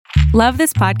Love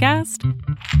this podcast?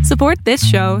 Support this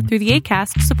show through the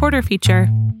Acast supporter feature.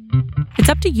 It's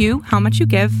up to you how much you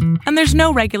give, and there's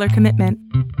no regular commitment.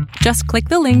 Just click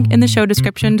the link in the show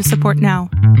description to support now.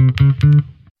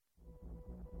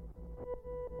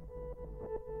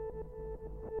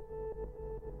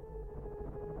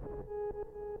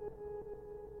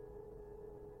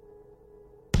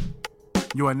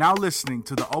 You are now listening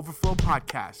to the Overflow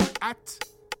Podcast at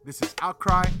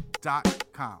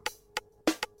thisisoutcry.com.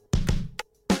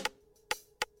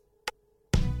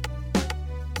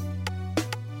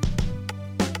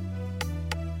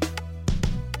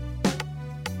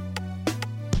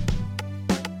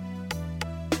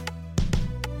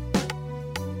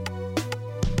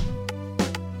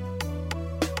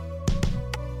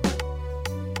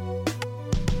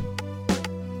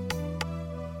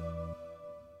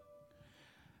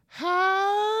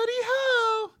 Howdy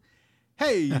ho!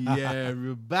 Hey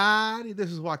everybody,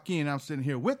 this is Joaquin. I'm sitting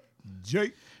here with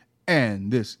Jake,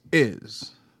 and this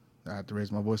is, I have to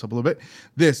raise my voice up a little bit.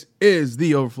 This is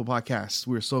the Overflow Podcast.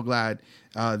 We're so glad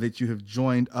that you have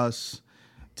joined us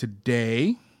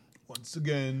today. Once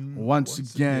again.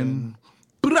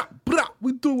 Brah, brah,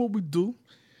 we do what we do.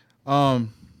 I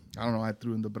don't know, I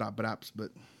threw in the brah braps, but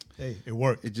Hey, it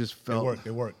worked. it just felt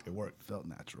It worked. felt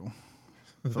natural.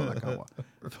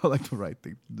 Felt like the right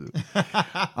thing to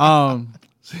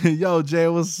do. Yo, Jay,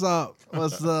 what's up?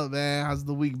 What's up, man? How's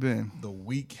the week been? The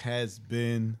week has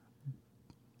been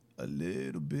a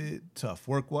little bit tough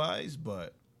work-wise,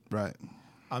 but Right.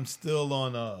 I'm still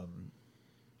on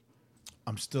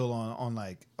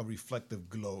like a reflective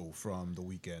glow from the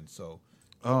weekend. So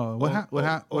What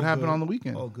happened on the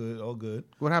weekend? All good.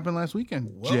 What happened last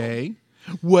weekend, Well- Jay?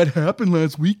 What happened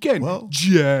last weekend, Well,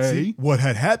 Jay? See, what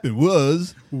had happened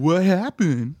was What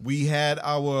happened? we had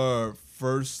our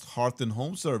first Hearth and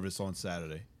Home service on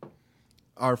Saturday.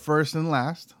 Our first and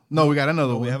last. No, we got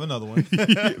another one. We have another one.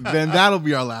 Then that'll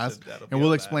be our last, That'll be and we'll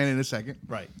our explain it in a second.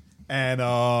 Right.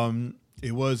 And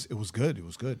it was good. It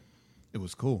was good. It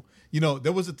was cool. You know,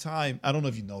 there was a time, I don't know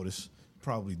if you noticed,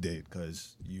 probably did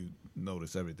because you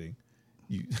notice everything.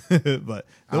 But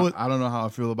I don't know how I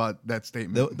feel about that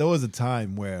statement. there was a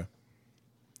time where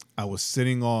I was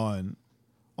sitting on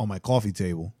my coffee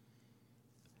table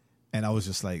and I was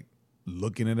just like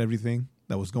looking at everything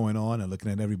that was going on and looking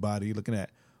at everybody, looking at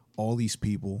all these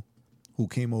people who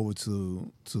came over to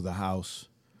the house,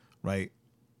 right?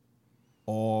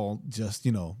 All just,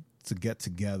 to get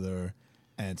together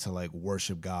and to like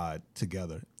worship God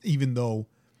together. Even though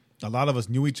a lot of us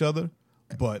knew each other,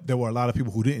 but there were a lot of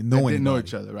people who didn't know anybody. Didn't know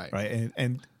each other, right? Right.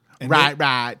 And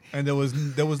Right. and there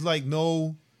was like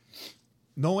no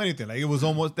anything. Like it was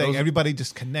almost like everybody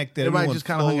just connected. Everybody Everyone just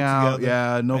kind of hung flowed out. together.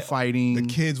 Yeah, no Right. fighting. The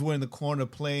kids were in the corner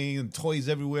playing and toys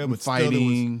everywhere, but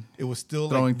fighting, still it was still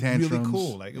throwing like really tantrums.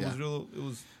 cool. Like it Yeah. was real. It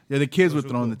was Yeah, the kids It were was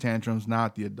real throwing cool. the tantrums,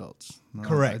 not the adults. No,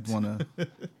 Correct. I'd want to.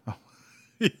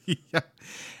 Yeah,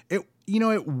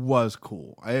 it was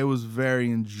cool. It was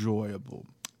very enjoyable.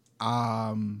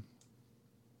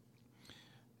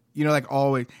 Like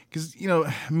always, because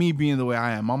me being the way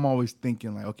I am, I'm always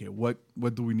thinking like, okay, what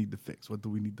do we need to fix? What do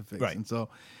we need to fix? Right. And so,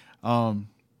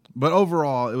 but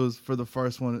overall, it was, for the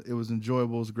first one, it was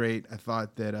enjoyable. It was great. I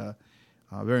thought that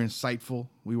very insightful.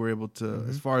 We were able to,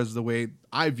 as far as the way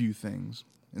I view things,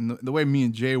 and the way me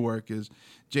and Jay work is,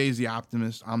 Jay's the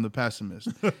optimist, I'm the pessimist.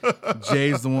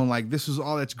 Jay's the one like, this is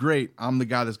all that's great. I'm the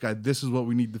guy this is what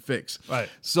we need to fix. Right.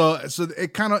 So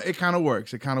it kind of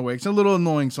works. It kind of works. It's a little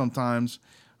annoying sometimes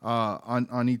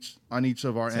on each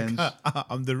of our ends.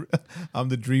 I'm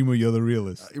the dreamer. You're the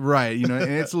realist. Right,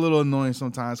 and it's a little annoying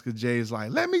sometimes because Jay's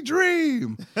like, let me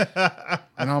dream.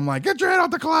 And I'm like, get your head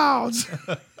off the clouds.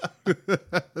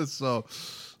 So,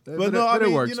 but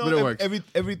it works. But it works.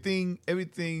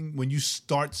 Everything. When you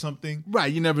start something,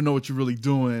 Right, you never know what you're really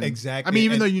doing. Exactly. I mean,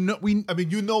 even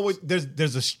And- though what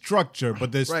there's a structure,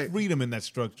 but there's Right. freedom in that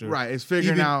structure. Right, it's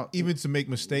figuring out even to make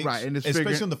mistakes. Right, and it's especially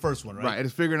figuring- on the first one, right? Right,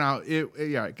 it's figuring out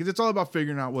because it's all about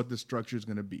figuring out what the structure is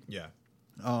going to be. Yeah.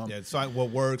 It's like what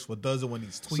works, what doesn't, what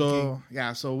needs tweaking.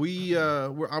 So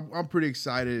I'm pretty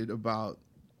excited about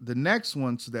the next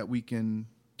one so that we can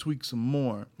tweak some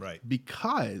more. Right.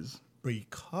 Because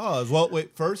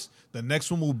first, the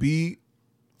next one will be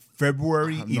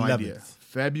February I have no 11th. idea.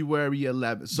 February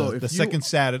 11th. So the second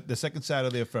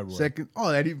Saturday of February.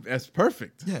 That's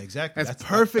perfect. Yeah, exactly. That's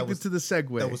perfect into the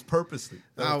segue. That was purposely.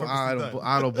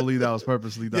 I don't believe that was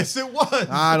purposely done. Yes, it was.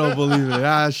 I don't believe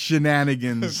it.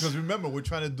 Shenanigans. Because remember, we're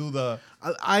trying to do the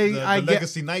I get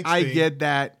Legacy Nights I thing get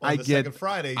that. on the second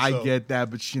Friday. I so- get that,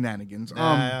 but shenanigans.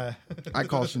 Nah. I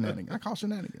call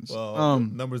shenanigans. Well,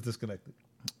 numbers disconnected.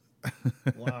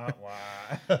 Wah,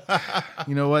 wah.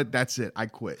 You know what? That's it. I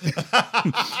quit.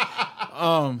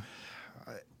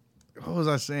 What was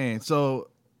I saying? So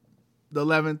the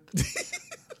 11th,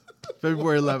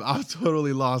 February 11th, I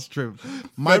totally lost trip.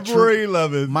 February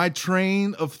 11th. My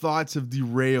train of thoughts have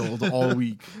derailed all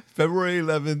week. February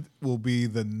 11th will be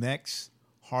the next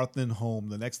Hearth and Home,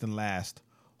 the next and last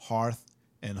Hearth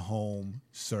and Home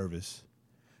service.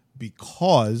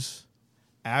 Because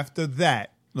after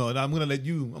that, no, I'm gonna let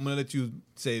you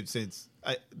say it since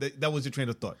that was your train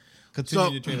of thought.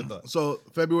 Continue your train of thought. So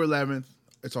February 11th,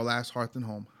 it's our last Hearth and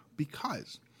Home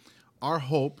because our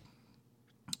hope,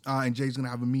 and Jay's gonna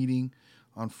have a meeting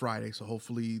on Friday, so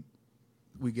hopefully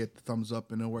we get the thumbs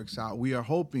up and it works out. We are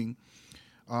hoping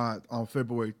on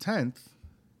February 10th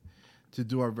to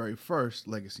do our very first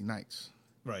Legacy Nights.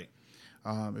 Right.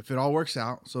 If it all works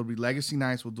out, so it'll be Legacy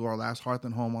Nights. We'll do our last Hearth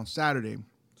and Home on Saturday.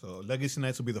 So Legacy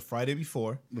Nights will be the Friday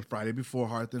before. The Friday before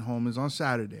Hearth and Home is on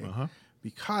Saturday. Uh-huh.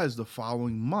 Because the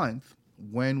following month,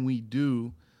 when we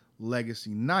do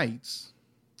Legacy Nights,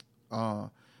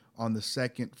 on the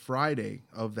second Friday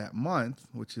of that month,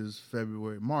 which is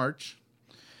March,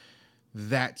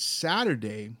 that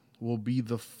Saturday will be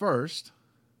the first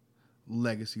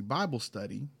Legacy Bible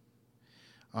study,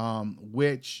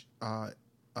 which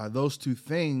those two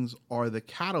things are the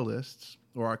catalysts,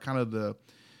 or are kind of the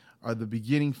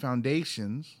beginning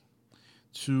foundations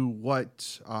to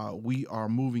what we are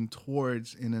moving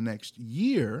towards in the next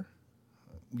year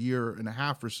and a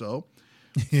half or so.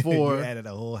 You added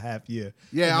a whole half year.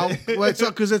 Yeah,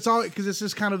 because it's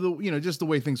just kind of just the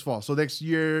way things fall. So next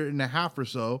year and a half or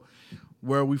so,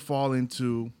 where we fall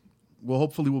into,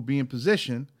 hopefully we'll be in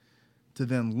position to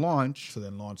then launch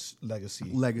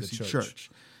Legacy Church.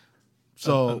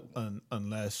 So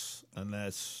unless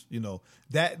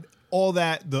that all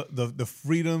that the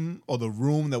freedom or the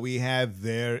room that we have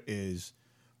there is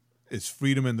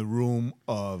freedom in the room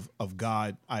of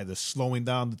God either slowing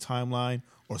down the timeline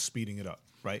or speeding it up,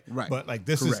 right? Right. But like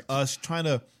this Correct. is us trying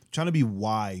to be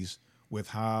wise with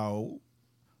how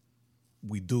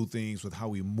we do things, with how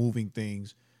we're moving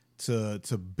things to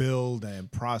build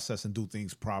and process and do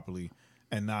things properly,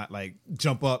 and not like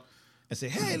jump up and say,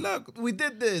 "Hey, look, we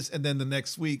did this," and then the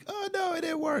next week, "Oh no, it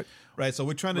didn't work." Right? So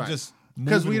we're trying to just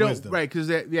move in wisdom. Right? Because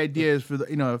the idea is for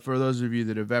those of you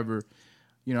that have ever,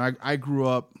 I grew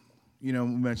up. We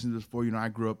mentioned this before. I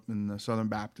grew up in the Southern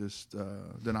Baptist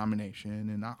denomination,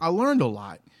 and I learned a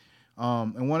lot.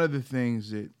 And one of the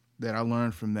things that I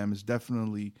learned from them is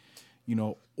definitely,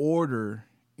 order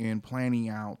and planning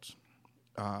out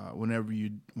whenever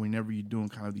you're doing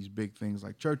kind of these big things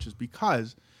like churches,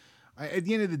 because at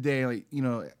the end of the day, like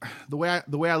the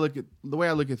way I look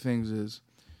at things is,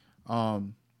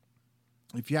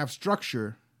 if you have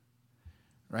structure,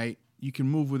 right, you can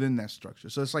move within that structure.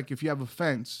 So it's like if you have a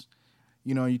fence.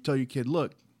 You tell your kid,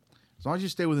 look, as long as you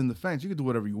stay within the fence, you can do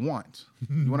whatever you want.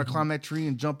 You want to climb that tree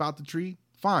and jump out the tree?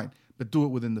 Fine, but do it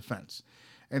within the fence.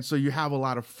 And so you have a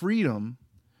lot of freedom,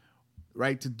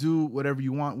 right, to do whatever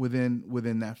you want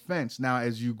within that fence. Now,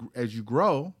 as you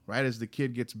grow, right, as the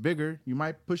kid gets bigger, you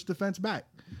might push the fence back,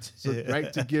 so,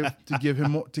 right, to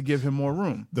give him more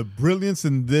room. The brilliance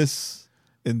in this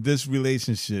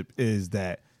relationship is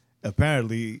that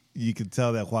apparently you can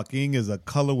tell that Joaquin is a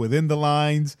color within the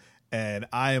lines. And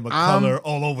I am a color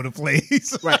all over the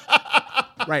place.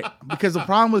 Right. Because the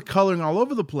problem with coloring all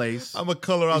over the place, I'm a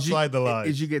color outside the line.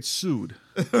 Is you get sued.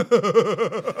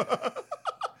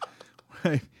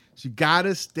 Right. So you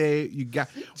gotta stay.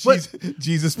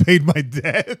 Jesus paid my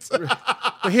debt.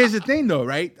 But here's the thing, though,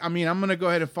 right? I mean, I'm gonna go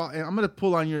ahead and I'm gonna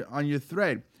pull on your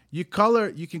thread. You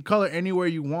can color anywhere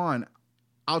you want,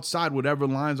 outside whatever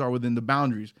lines are within the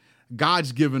boundaries.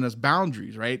 God's given us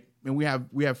boundaries, right? And we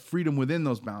have freedom within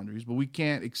those boundaries, but we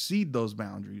can't exceed those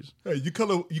boundaries. Hey, you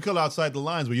color outside the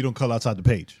lines, but you don't color outside the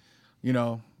page.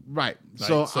 Right.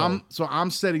 So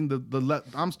I'm setting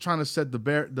I'm trying to set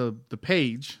the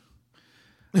page,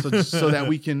 so that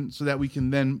we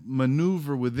can then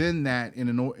maneuver within that in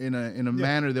a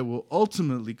manner that will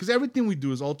ultimately, because everything we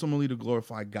do is ultimately to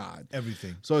glorify God.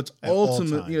 Everything. So it's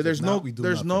ultimately, there's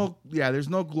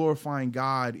no glorifying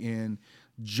God in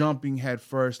jumping head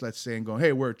first, let's say, and going,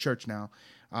 hey, we're a church now.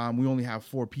 We only have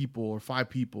 4 people or 5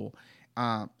 people.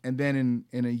 And then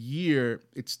in a year,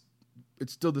 it's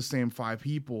still the same 5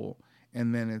 people.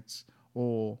 And then it's,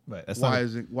 right. why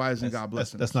isn't God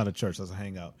blessing us? That's not a church. That's a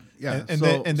hangout. Yeah. That's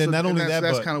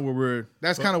kind of where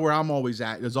kind of where I'm always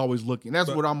at, is always looking.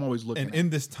 That's what I'm always looking at. And in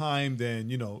this time, then,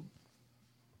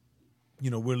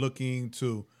 we're looking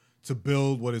to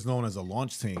build what is known as a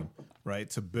launch team, right?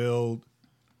 To build,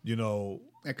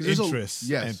 interests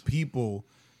and people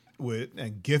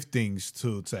and giftings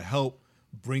to help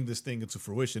bring this thing into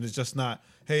fruition. It's just not,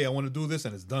 hey, I want to do this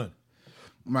and it's done.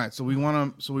 Right. So we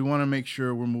want to make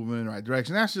sure we're moving in the right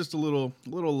direction. That's just a little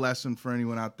lesson for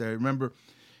anyone out there. Remember,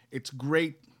 it's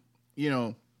great,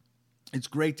 it's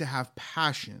great to have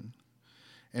passion,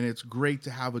 and it's great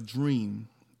to have a dream,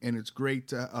 and it's great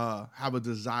to have a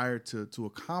desire to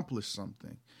accomplish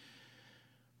something.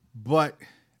 But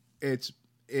it's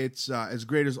as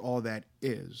great as all that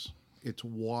is, it's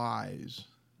wise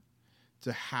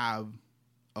to have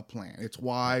a plan. It's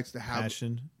wise to have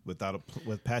passion without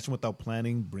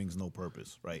planning brings no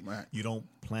purpose, right? You don't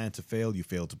plan to fail, you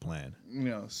fail to plan.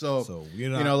 So we're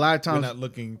not, a lot of times we're not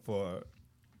looking for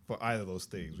either of those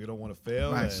things. We don't want to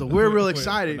fail. Right. So we're real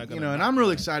excited, and I'm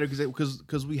really excited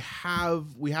because we have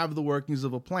the workings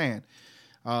of a plan.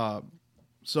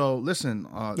 So listen,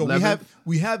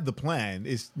 we have the plan.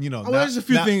 It's there's a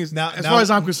few things now. As far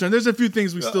as I'm concerned, there's a few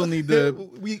things we still need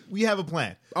to. We have a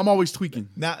plan. I'm always tweaking.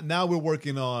 Now we're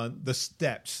working on the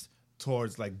steps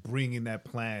towards like bringing that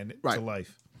plan to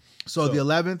life. So the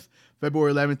 11th,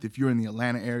 February 11th, if you're in the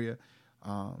Atlanta area,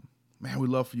 man, we'd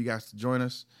love for you guys to join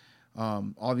us.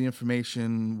 All the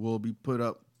information will be put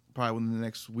up probably within the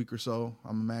next week or so,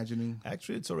 I'm imagining.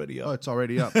 Actually, it's already up. Oh, it's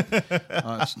already up.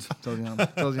 Tells you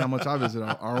how much I visit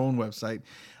our own website.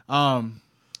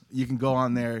 You can go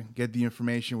on there, get the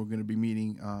information. We're going to be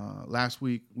meeting. Last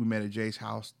week, we met at Jay's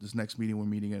house. This next meeting, we're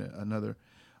meeting at another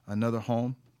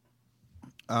home.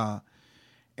 So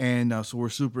we're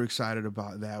super excited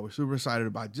about that. We're super excited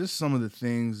about just some of the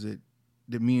things that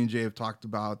me and Jay have talked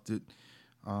about that,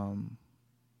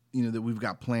 that we've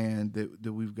got planned,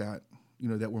 that we've got,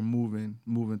 that we're moving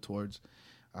towards.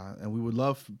 And we would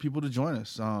love for people to join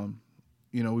us.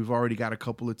 We've already got a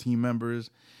couple of team members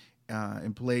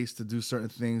in place to do certain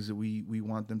things that we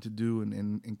want them to do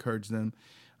and encourage them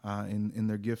in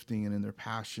their gifting and in their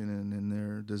passion and in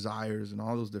their desires and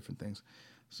all those different things.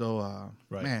 So,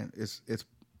 man,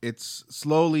 it's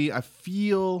slowly. I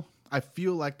feel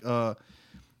like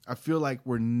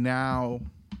we're now.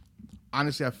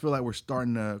 Honestly, I feel like we're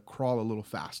starting to crawl a little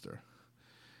faster.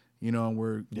 And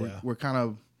we're kind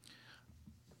of.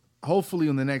 Hopefully,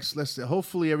 in the next,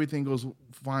 hopefully everything goes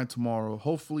fine tomorrow.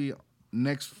 Hopefully,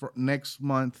 next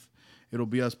month, it'll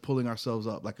be us pulling ourselves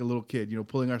up like a little kid.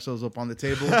 Pulling ourselves up on the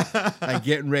table, like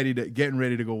getting ready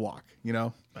to go walk.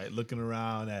 Right, looking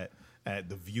around at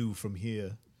the view from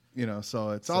here.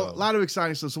 So it's a lot of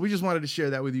exciting stuff. So we just wanted to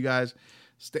share that with you guys.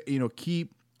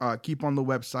 Keep on the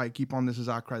website, keep on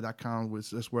thisoutcry.com.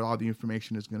 That's where all the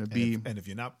information is going to be. And if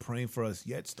you're not praying for us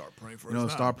yet, start praying for us now.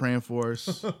 Start praying for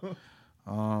us.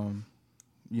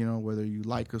 Whether you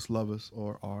like us, love us,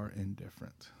 or are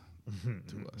indifferent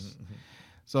to us.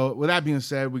 So with that being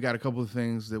said, we got a couple of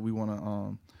things that we want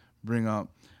to bring up.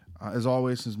 As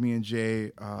always, since me and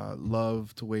Jay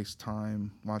love to waste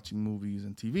time watching movies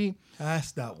and TV.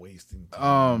 That's not wasting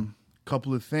time.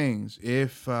 Couple of things.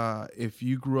 If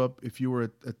you grew up, if you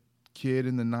were a kid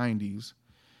in the 90s,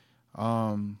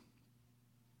 and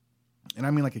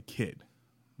I mean like a kid,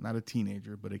 not a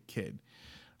teenager, but a kid.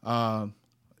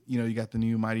 You got the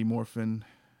new Mighty Morphin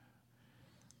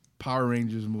Power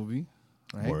Rangers movie,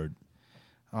 right? Word.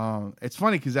 It's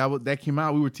funny because that came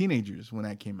out. We were teenagers when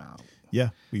that came out. Yeah,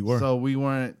 we were. So we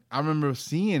weren't. I remember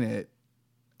seeing it.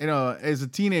 As a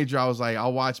teenager, I was like,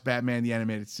 I'll watch Batman the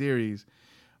Animated Series.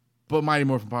 But Mighty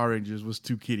Morphin Power Rangers was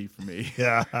too kiddie for me.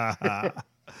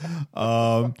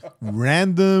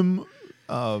 Random.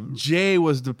 Jay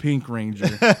was the Pink Ranger.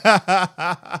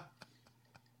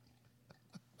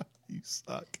 You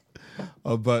suck.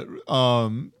 But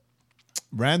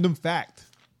random fact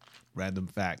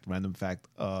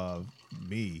of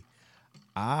me.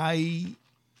 I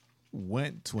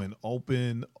went to an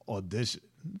open audition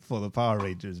for the Power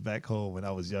Rangers back home when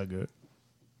I was younger.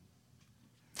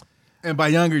 And by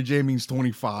younger, Jay means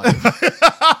 25.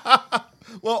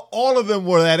 Well, all of them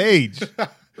were that age,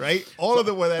 right? All of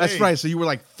them were that age. That's right. So you were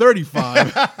like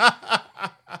 35.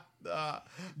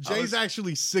 Jay's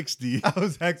actually 60. I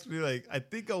was actually I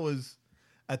think I was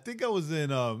in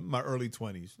my early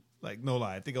 20s. Like, no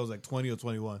lie. I think I was like 20 or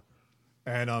 21.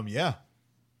 And yeah,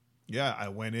 I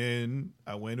went in.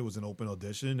 It was an open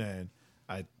audition, and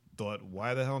I thought,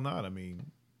 why the hell not? I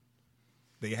mean,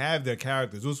 they have their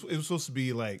characters. It was supposed to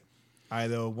be like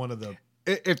either one of the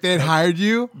if they had hired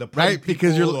you, right?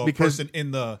 Because person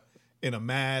in a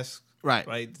mask,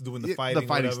 right, doing the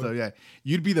fighting stuff. Yeah,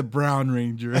 you'd be the Brown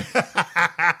Ranger.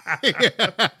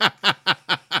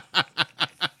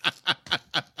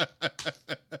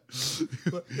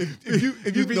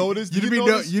 If you've noticed, you'd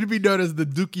be known as the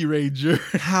Dookie Ranger.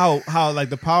 How like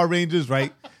the Power Rangers,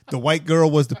 right? The white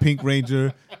girl was the Pink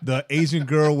Ranger, The Asian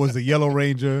girl was the Yellow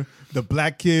Ranger. The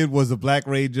black kid was the Black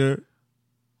Ranger.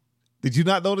 Did you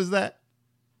not notice that?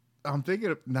 Now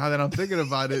that I'm thinking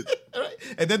about it.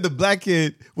 And then the black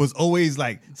kid was always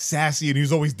like sassy and he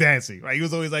was always dancing, right? He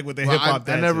was always like with the hip hop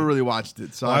dancing. I never really watched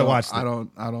it, so I watched it. I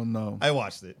don't know. I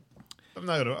watched it. I'm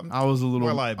not gonna. I was a little.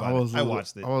 I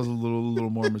watched it. I was a little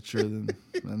more mature than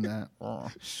that. Oh.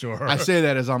 Sure. I say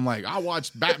that as I'm like, I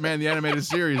watched Batman the animated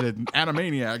series at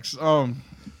Animaniacs.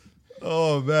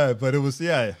 Oh man, but it was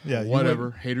yeah.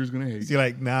 Whatever. Haters gonna hate. See,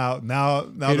 like now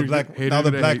Haters,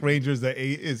 the Black Ranger is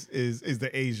the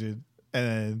Asian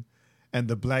and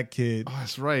the black kid. Oh,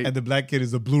 that's right. And the black kid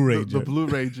is the Blue Ranger. The Blue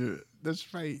Ranger.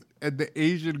 That's right. And the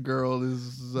Asian girl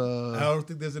is. I don't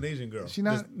think there's an Asian girl. She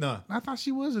not? No. I thought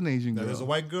she was an Asian girl. There's a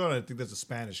white girl, and I think there's a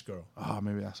Spanish girl. Oh,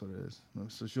 maybe that's what it is.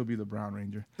 So she'll be the Brown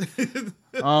Ranger.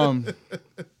 The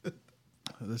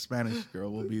Spanish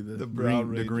girl will be the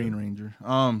Green Ranger.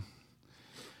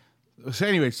 So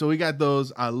anyway, so we got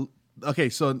those. Okay,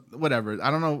 so whatever. I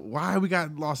don't know why we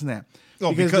got lost in that.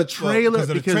 Oh, because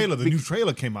the new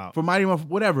trailer came out for Mighty Morphin.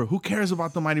 Whatever. Who cares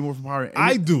about the Mighty Morphin Power?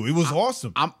 I do. It was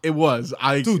awesome. It was.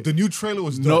 Dude, the new trailer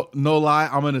was dope. No lie.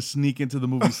 I'm gonna sneak into the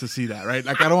movies to see that. Right?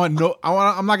 Like I'm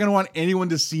not gonna want anyone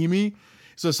to see me.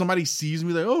 So if somebody sees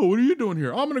me, like, oh, what are you doing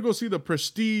here? I'm gonna go see the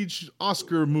Prestige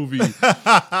Oscar movie.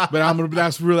 But I'm gonna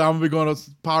be going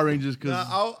to Power Rangers because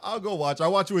I'll go watch. I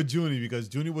watch it with Junie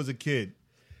because Junie was a kid.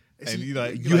 And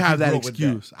you have that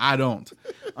excuse. I don't.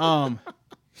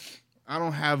 I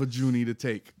don't have a Junie to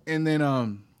take. And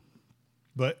then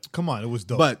but come on, it was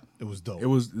dope. But it was dope.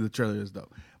 The trailer is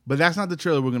dope. But that's not the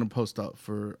trailer we're gonna post up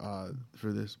for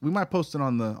this. We might post it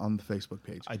on the Facebook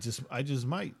page. I just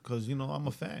might because I'm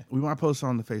a fan. We might post it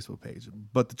on the Facebook page.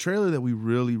 But the trailer that we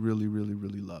really, really, really,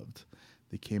 really loved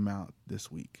that came out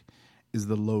this week is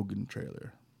the Logan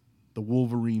trailer. The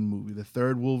Wolverine movie, the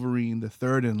third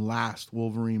and last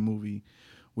Wolverine movie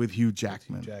with Hugh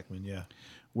Jackman. Hugh Jackman, yeah.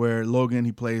 Where Logan,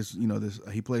 he plays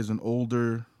an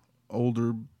older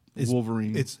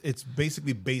Wolverine. It's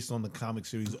basically based on the comic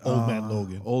series Old Man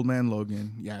Logan. Old Man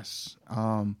Logan, yes.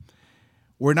 So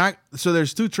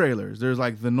there's two trailers. There's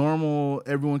like the normal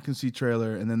everyone can see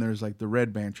trailer, and then there's like the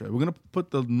Red Band trailer. We're gonna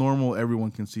put the normal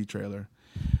everyone can see trailer,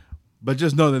 but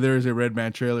just know that there is a Red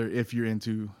Band trailer if you're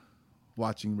into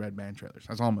watching Red Band trailers.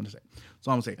 That's all I'm gonna say.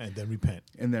 And then repent.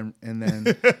 And then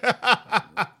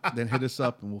then hit us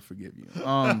up and we'll forgive you.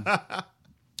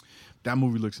 That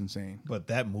movie looks insane. But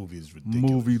that movie is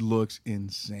ridiculous. Movie looks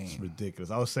insane. It's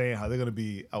ridiculous. I was saying how they're gonna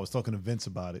be. I was talking to Vince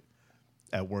about it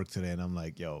at work today, and I'm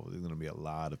like, yo, there's gonna be a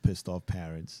lot of pissed off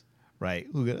parents, right?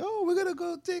 Who go, we're gonna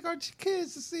go take our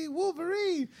kids to see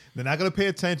Wolverine. They're not gonna pay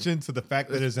attention to the fact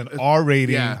that there's an R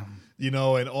rating. Yeah.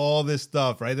 And all this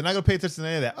stuff, right? They're not going to pay attention to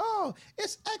any of that. Oh,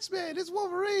 it's X-Men, it's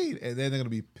Wolverine. And then they're going to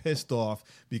be pissed off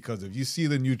because if you see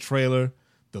the new trailer,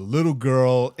 the little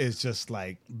girl is just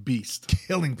like beast.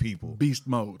 Killing people. Beast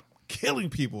mode. Killing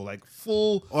people, like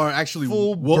full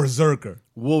berserker.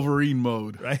 Wolverine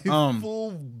mode. Right?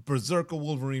 Full berserker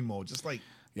Wolverine mode. Just like,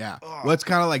 yeah. Well, it's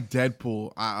kind of like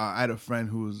Deadpool. I had a friend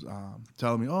who was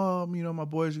telling me, my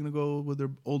boys are going to go with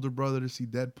their older brother to see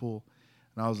Deadpool.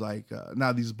 And I was like,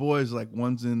 now these boys, like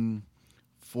one's in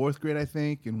 4th grade, I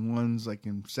think, and one's like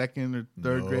in 2nd or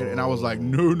 3rd grade. And I was like,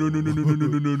 no, don't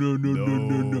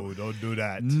do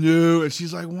that. No. And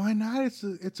she's like, why not?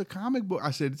 It's a comic book.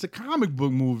 I said, it's a comic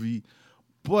book movie,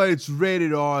 but it's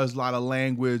rated R. There's a lot of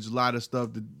language, a lot of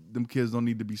stuff that them kids don't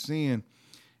need to be seeing.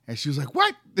 And she was like,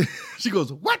 what? She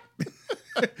goes, what?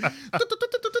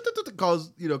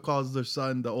 calls their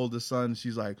son, the oldest son.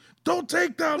 She's like, don't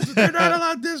take them. They're not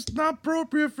allowed this. Not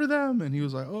appropriate for them. And he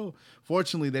was like, oh.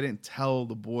 Fortunately, they didn't tell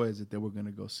the boys that they were going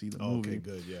to go see the movie. Okay,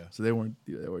 good, yeah. So they weren't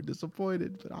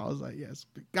disappointed. But I was like, yes,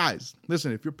 but guys,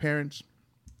 listen. If your parents,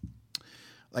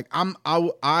 like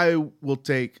I will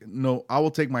take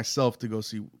myself to go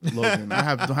see Logan.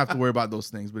 I don't have to worry about those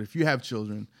things. But if you have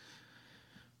children,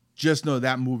 just know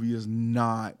that movie is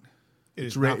not.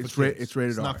 It's rated R. It's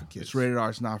rated R.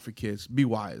 It's not for kids. Be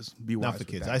wise. Not for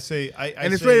kids. It's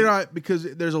rated R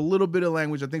because there's a little bit of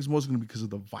language. I think it's mostly going to be because of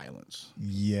the violence.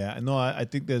 Yeah. No, I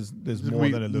think there's more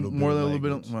than a little bit. More than a little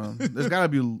bit. Well, there's got to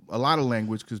be a lot of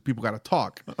language because people got to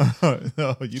talk.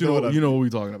 No, you know what we're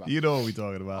talking about. You know what we're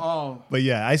talking about. Oh. But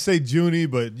yeah, I say Junie,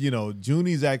 but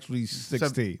Junie's actually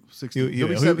 16. 16. He'll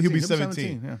be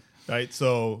 17. Yeah. Right.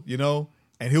 So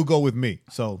and he'll go with me.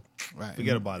 So right.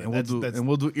 Forget about it. And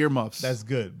we'll do earmuffs. That's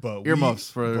good. But earmuffs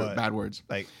for bad words.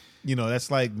 Like That's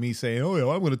like me saying, "Oh, yeah,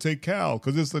 I'm going to take Cal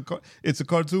because it's a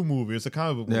cartoon movie, it's a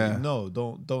comic book movie." Yeah. No,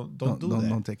 don't do that.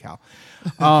 Don't take Hal.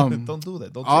 Don't do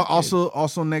that. Don't take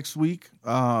Also next week,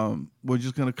 we're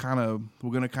gonna kind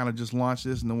of just launch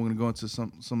this, and then we're gonna go into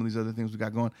some of these other things we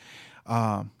got going.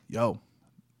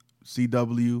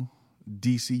 CW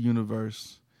DC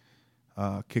Universe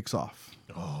kicks off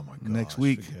Oh my god! next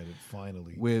week. Forget it,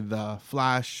 finally. With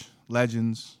Flash,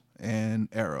 Legends, and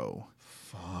Arrow.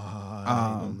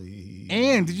 Finally.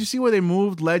 And did you see where they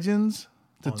moved Legends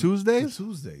to Tuesdays? To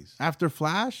Tuesdays. After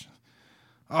Flash?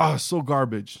 Oh, so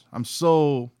garbage. I'm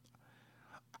so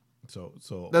So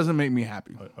doesn't make me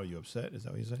happy. are you upset? Is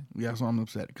that what you're saying? Yeah, so I'm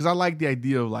upset because I like the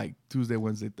idea of like Tuesday,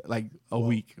 Wednesday, like a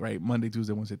week, right? Monday,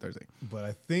 Tuesday, Wednesday, Thursday. But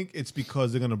I think it's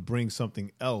because they're gonna bring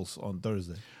something else on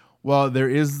Thursday. Well, there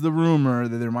is the rumor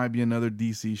that there might be another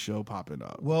DC show popping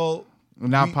up. Well,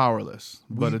 not Powerless,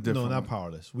 but a different. No, not one.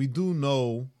 Powerless. We do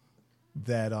know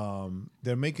that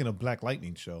they're making a Black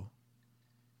Lightning show.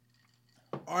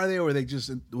 Are they, or was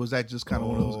that just kind of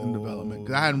one of those in development?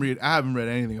 Because I haven't read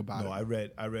anything about it. No,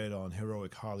 I read on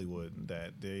Heroic Hollywood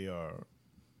that they're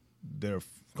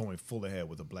going full ahead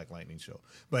with a Black Lightning show,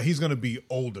 but he's gonna be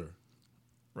older,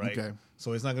 right? Okay.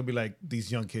 So it's not gonna be like these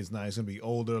young kids now. He's gonna be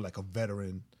older, like a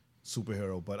veteran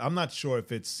superhero. But I'm not sure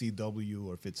if it's CW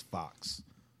or if it's Fox,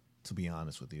 to be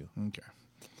honest with you. Okay.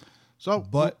 So,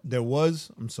 But there was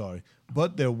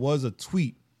a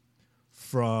tweet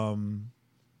from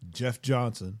Jeff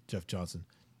Johns, who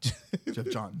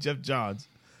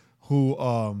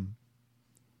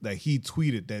that he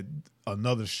tweeted that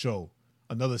another CW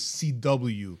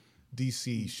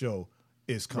DC show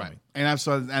is coming. right, and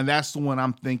that's the one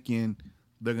I'm thinking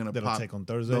they're gonna That'll take on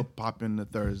Thursday? They'll pop in the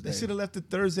Thursday. They should have left it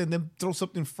Thursday and then throw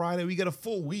something Friday. We got a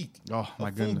full week. Oh my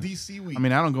a full goodness. DC week. I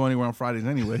mean, I don't go anywhere on Fridays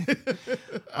anyway.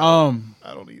 I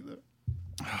don't either.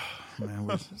 Man,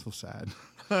 we're so sad.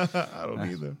 I don't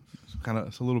either.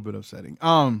 It's a little bit upsetting.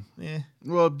 Yeah.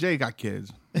 Well, Jay got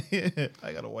kids. I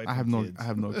got a wife. I have and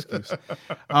kids. no excuse.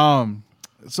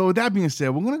 So with that being said,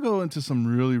 we're gonna go into some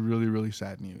really, really, really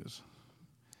sad news.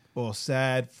 Well,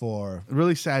 sad for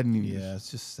Really sad news. yeah, it's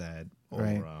just sad all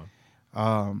Right.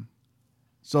 around.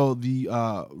 So the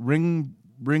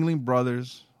Ringling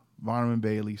Brothers Barnum and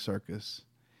Bailey Circus,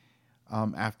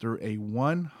 after a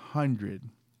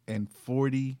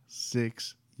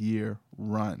 146-year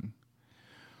run,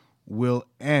 will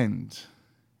end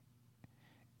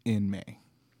in May.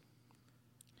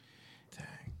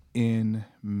 Dang, In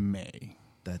May.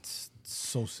 that's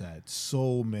so sad.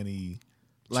 So many.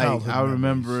 Like childhood I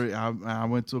memories. remember, I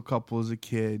went to a couple as a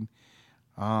kid.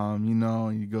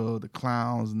 You go the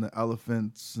clowns and the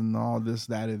elephants and all this,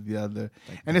 that, and the other.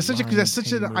 Like And the it's that's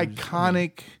such an lion tamers,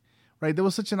 iconic, right? There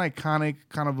was such an iconic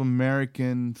kind of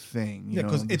American thing. Yeah,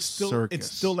 because the it's circus.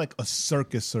 still like a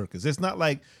circus. It's not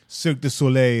like Cirque du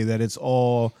Soleil that it's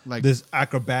all Like this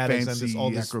acrobatics and this fancy all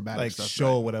this acrobatic like stuff, show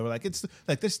or right. whatever. Like it's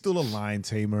like there's still a lion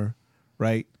tamer,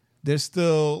 right? There's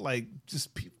still like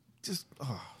just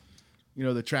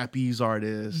the trapeze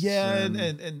artists. yeah,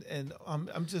 and I'm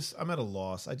at a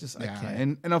loss. I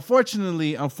can't. And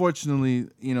unfortunately,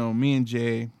 me and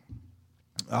Jay,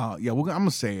 I'm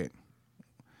gonna say it.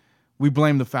 We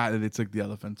blame the fact that they took the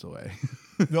elephants away.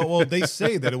 No, well, they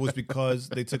say that it was because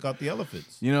they took out the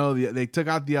elephants. They took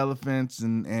out the elephants,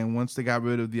 and once they got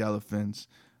rid of the elephants,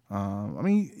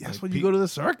 that's when you go to the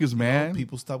circus, man.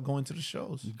 People stop going to the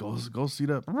shows. Go see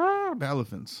the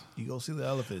elephants You go see the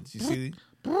elephants. You see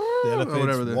the elephants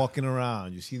whatever walking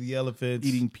around. You see the elephants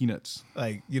eating peanuts,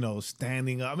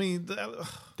 standing up. I mean,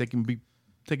 taking big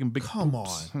Come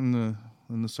poops in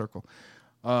the circle.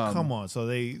 come on. So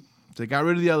they got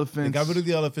rid of the elephants. got rid of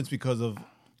the elephants because of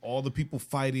all the people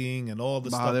fighting and all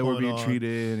the how stuff they were going being on.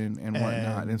 treated and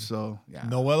whatnot, And and so yeah,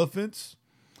 No elephants.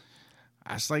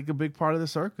 that's like a big part of the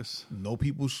circus. No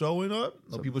people showing up.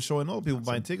 No people showing up. People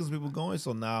buying tickets. People going.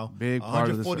 So now, Big part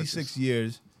of the 146 circus.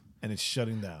 years, and it's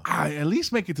shutting down. At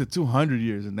least make it to 200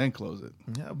 years and then close it.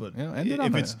 Yeah, but End it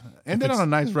if on a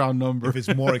nice round number. if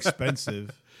it's more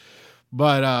expensive,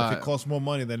 but if it costs more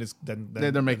money, then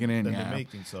they're making in. Then Yeah. they're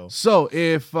making so. So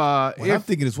if What I'm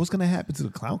thinking is, what's going to happen to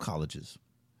the clown colleges?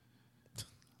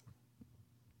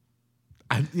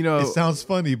 It sounds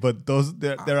funny, but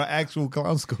there are actual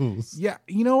clown schools. yeah,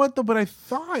 you know what though? But I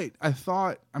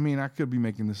thought. I mean, I could be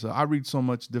making this up. I read so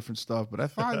much different stuff, but I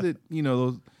thought that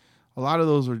a lot of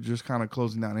those are just kind of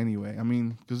closing down anyway. I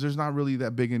mean, because there's not really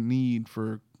that big a need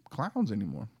for clowns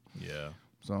anymore. Yeah.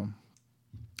 So,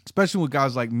 especially with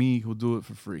guys like me who do it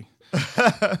for free.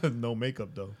 No makeup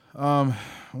though.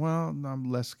 Well,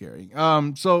 I'm less scary.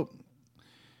 So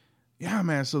yeah,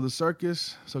 man. So the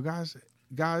circus. So guys,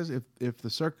 guys, if the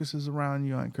circus is around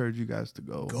you, I encourage you guys to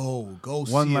go. Go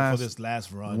see it for this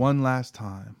last run. One last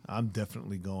time. I'm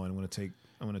definitely going. I'm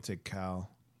gonna take Cal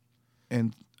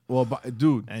And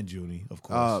dude, and Junie, of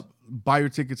course. buy your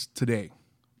tickets today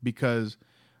because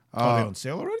Are they on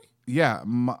sale already? yeah,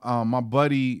 my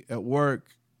buddy at work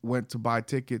went to buy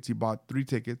tickets. He bought 3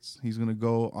 tickets. He's gonna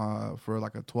go for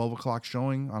like a 12 o'clock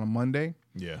showing on a Monday.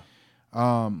 Yeah.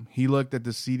 He looked at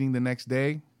the seating the next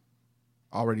day,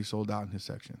 already sold out in his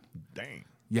section. Dang.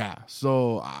 Yeah,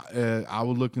 so I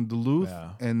would look in Duluth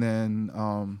and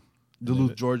then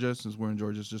Duluth, Georgia, since we're in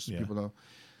Georgia, just so people know.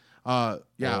 I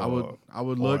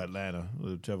would look Atlanta,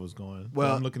 whichever's going.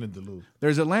 Well, I'm looking at Duluth.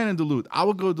 There's Atlanta and Duluth. I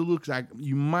would go to Duluth because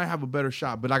you might have a better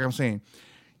shot. But like I'm saying,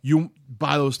 you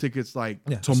buy those tickets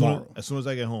tomorrow. As soon as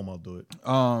I get home, I'll do it.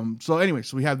 So anyway,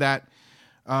 so we have that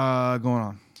going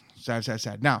on.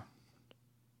 Sad. Now,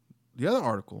 the other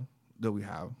article that we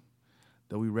have,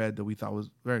 that we read, that we thought was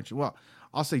very interesting. Well,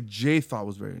 I'll say Jay thought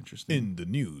was very interesting. In the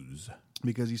news.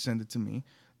 Because he sent it to me.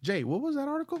 Jay, what was that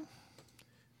article?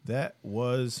 That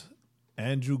was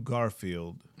Andrew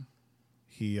Garfield.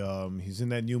 He's in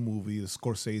that new movie, the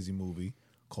Scorsese movie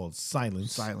called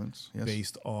Silence. Yes.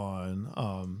 Based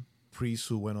on priests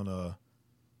who went on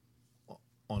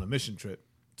a mission trip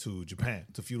to Japan,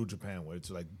 to feudal Japan, where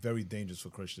it's like very dangerous for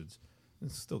Christians.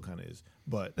 It still kind of is,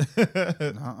 but I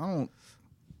don't.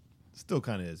 Still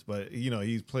kind of is, but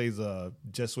he plays a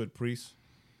Jesuit priest.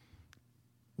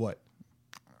 What?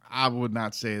 I would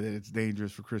not say that it's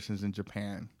dangerous for Christians in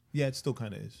Japan. Yeah, it still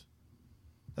kind of is.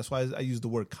 That's why I use the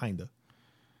word kinda.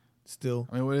 Still,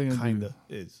 I mean, what are you gonna kinda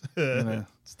is.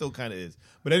 Still kind of is.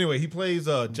 But anyway, he plays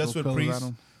a Jesuit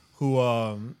priest who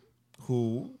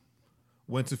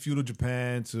went to feudal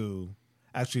Japan to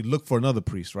actually look for another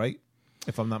priest, right?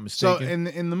 If I'm not mistaken.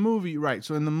 So in the movie, right?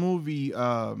 So in the movie,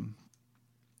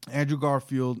 Andrew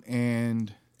Garfield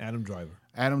and Adam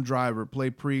Driver play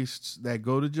priests that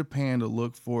go to Japan to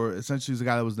look for, essentially, the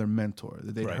guy that was their mentor.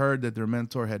 That they'd heard that their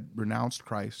mentor had renounced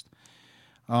Christ.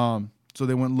 So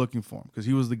they went looking for him because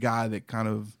he was the guy that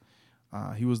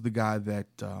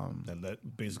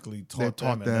basically taught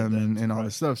them and all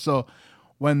this stuff. So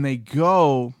when they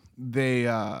go, they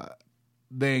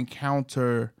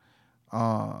encounter,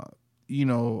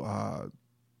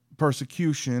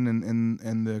 persecution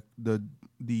and the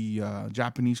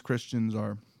Japanese Christians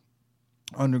are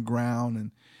underground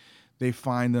and they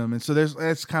find them, and so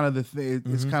that's kind of the thing.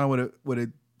 It's kind of what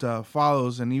it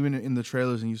follows, and even in the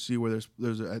trailers, and you see where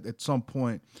there's at some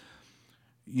point,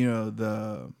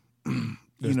 the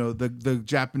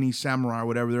Japanese samurai or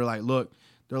whatever, they're like, look,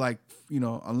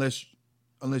 unless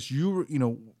you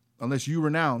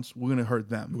renounce, we're gonna hurt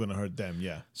them.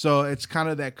 Yeah. So it's kind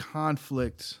of that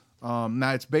conflict.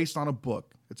 Now it's based on a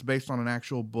book. It's based on an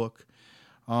actual book.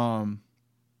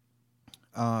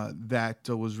 That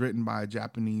was written by a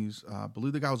Japanese, I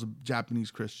believe the guy was a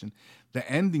Japanese Christian. The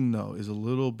ending, though, is a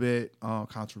little bit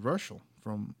controversial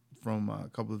from a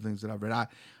couple of things that I've read. I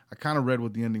kind of read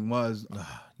what the ending was.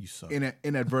 You suck.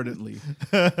 Inadvertently,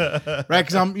 right?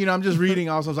 Because I'm just reading.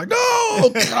 Also, I was like, no,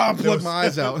 God, pluck my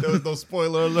eyes out. There was no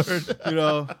spoiler alert.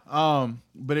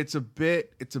 But it's a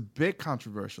bit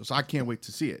controversial. So I can't wait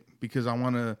to see it because I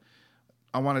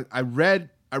read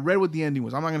what the ending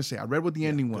was. I'm not going to say I read what the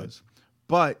ending was.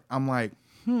 But I'm like,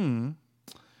 So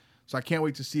I can't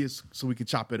wait to see it so we can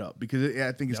chop it up because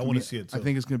I think I want to see it too. I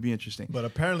think it's going to be interesting. But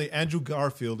apparently, Andrew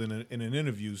Garfield in an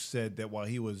interview said that while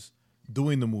he was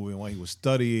doing the movie and while he was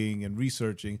studying and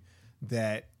researching,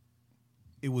 that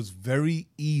it was very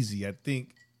easy. I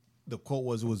think the quote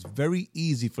was, it was very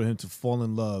easy for him to fall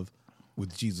in love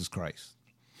with Jesus Christ.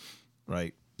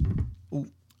 Right?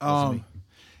 Ooh,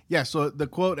 yeah. So the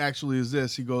quote actually is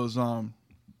this. He goes,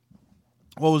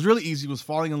 what was really easy was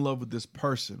falling in love with this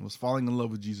person, was falling in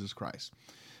love with Jesus Christ.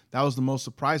 That was the most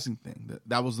surprising thing.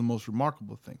 That was the most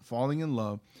remarkable thing, falling in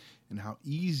love and how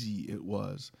easy it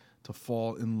was to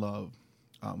fall in love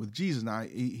with Jesus. Now,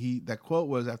 that quote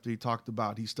was after he talked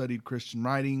about, he studied Christian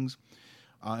writings,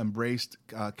 embraced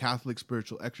Catholic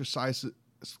spiritual exercises.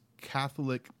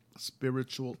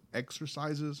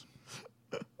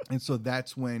 And so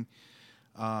that's when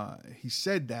he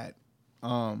said that.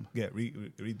 Read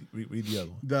the other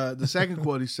one. The second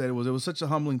quote he said it was such a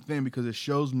humbling thing because it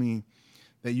shows me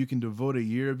that you can devote a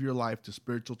year of your life to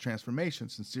spiritual transformation,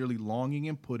 sincerely longing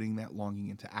and putting that longing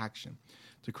into action,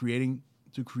 to creating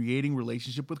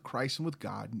relationship with Christ and with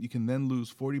God. You can then lose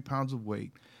 40 pounds of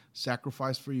weight,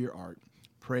 sacrifice for your art,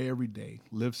 pray every day,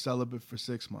 live celibate for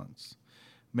 6 months,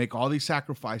 make all these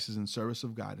sacrifices in service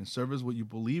of God, in service of what you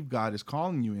believe God is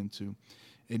calling you into.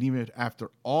 And even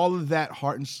after all of that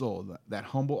heart and soul, that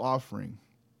humble offering,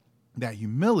 that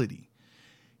humility,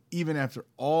 even after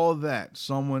all that,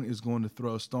 someone is going to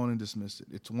throw a stone and dismiss it.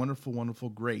 It's wonderful, wonderful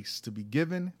grace to be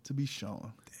given, to be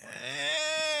shown. Dang.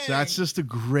 So that's just a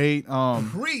great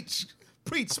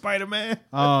Preach, Spider-Man.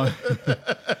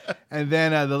 And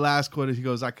then the last quote is, he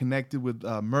goes, I connected with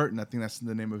Merton, I think that's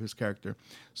the name of his character,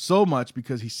 so much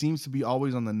because he seems to be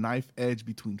always on the knife edge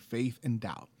between faith and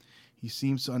doubt. He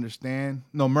seems to understand.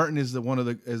 No, Merton is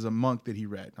is a monk that he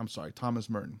read. I'm sorry, Thomas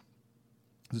Merton.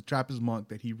 He's a Trappist monk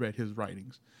that he read his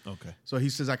writings. Okay. So he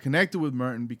says, I connected with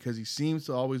Merton because he seems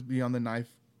to always be on the knife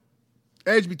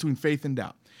edge between faith and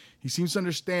doubt. He seems to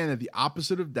understand that the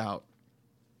opposite of doubt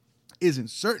isn't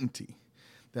certainty,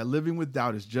 that living with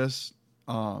doubt is just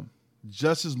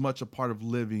as much a part of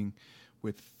living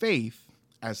with faith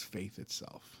as faith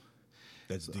itself.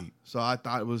 That's deep. So I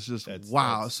thought it was just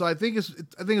wow. So I think it's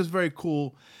very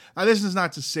cool. Now, this is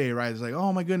not to say, right? It's like,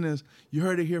 oh my goodness, you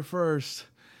heard it here first.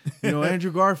 You know,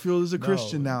 Andrew Garfield is a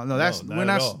Christian now. No,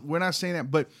 we're not saying that.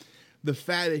 But the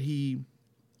fact that he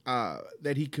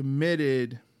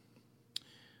committed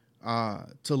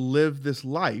to live this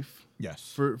life,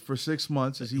 yes, for 6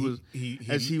 months as he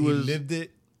lived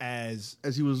it as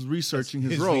he was researching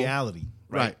his role, reality,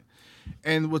 right?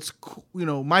 And what's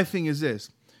my thing is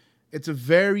this: it's a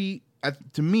very,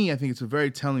 to me, I think it's a very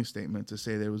telling statement to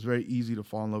say that it was very easy to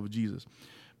fall in love with Jesus,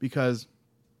 because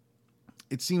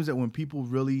it seems that when people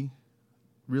really,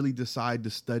 really decide to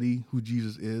study who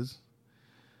Jesus is,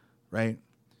 right,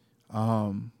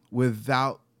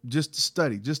 without just to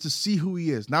study, just to see who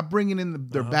he is, not bringing in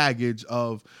their baggage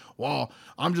of, well,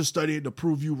 I'm just studying to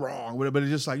prove you wrong, but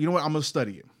it's just like, you know what, I'm going to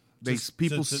study it.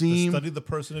 People seem to study the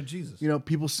person of Jesus.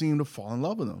 People seem to fall in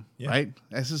love with him, right?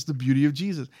 That's just the beauty of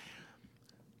Jesus.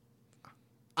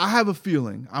 I have a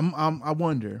feeling. I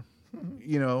wonder.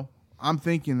 I'm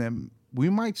thinking that we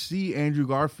might see Andrew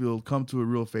Garfield come to a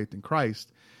real faith in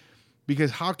Christ, because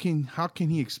how can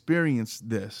he experience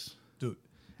this, dude?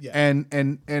 Yeah, and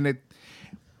it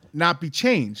not be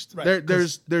changed. Right.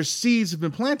 There's seeds have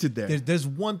been planted there. There's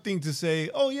one thing to say,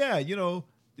 oh yeah,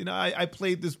 I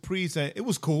played this priest and it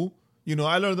was cool.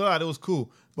 I learned a lot. It was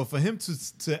cool. But for him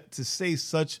to say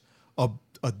such a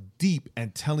deep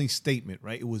and telling statement,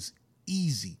 right? It was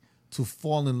easy to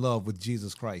fall in love with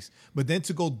Jesus Christ. But then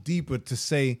to go deeper to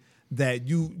say that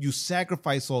you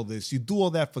sacrifice all this, you do all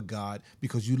that for God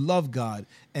because you love God,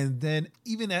 and then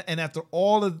after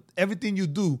everything you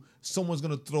do, someone's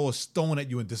gonna throw a stone at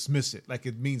you and dismiss it like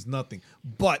it means nothing.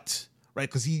 But right,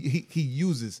 because he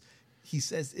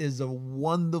says is a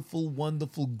wonderful,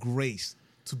 wonderful grace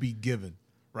to be given,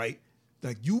 right?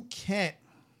 Like you can't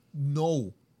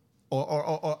know,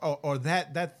 or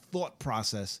that thought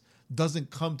process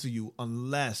doesn't come to you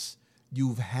unless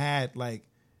you've had like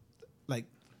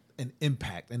an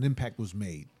impact was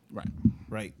made.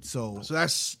 Right. So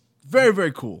that's very,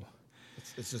 very cool.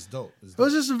 It's just dope. It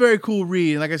was just a very cool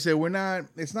read. And like I said,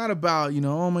 it's not about,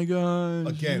 oh my God.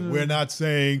 Again, we're not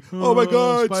saying, oh my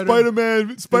God,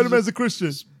 Spider-Man's a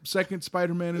Christian. Second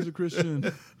Spider-Man is a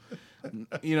Christian.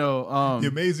 The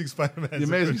Amazing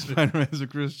Spider-Man is a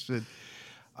Christian.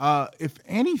 If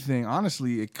anything,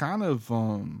 honestly, it kind of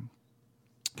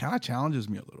challenges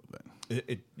me a little bit.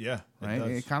 Right.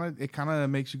 It kind of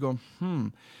makes you go,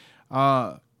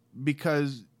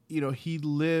 because he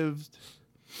lived.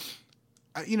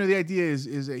 The idea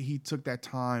is that he took that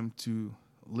time to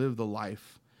live the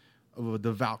life of a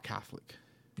devout Catholic.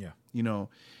 Yeah.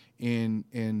 In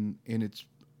its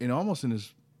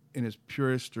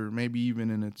purest, or maybe even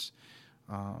in its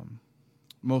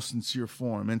most sincere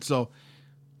form. And so,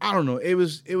 I don't know. It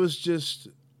was just.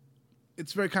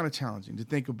 It's very kind of challenging to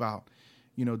think about.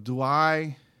 Are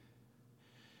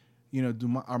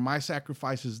my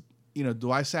sacrifices,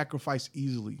 do I sacrifice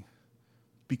easily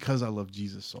because I love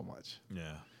Jesus so much?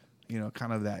 Yeah.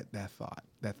 Kind of that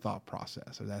thought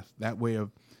process, or that way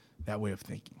of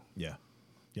thinking. Yeah.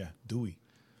 Yeah. Dewey.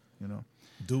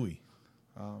 Dewey.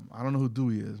 I don't know who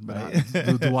Dewey is, but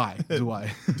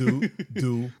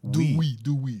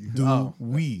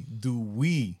do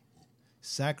we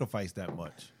sacrifice that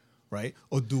much, right?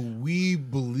 Or do we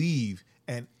believe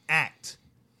and act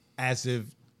as if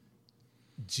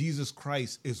Jesus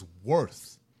Christ is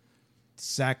worth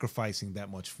sacrificing that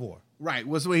much for? Right.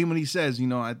 What's the way when he says,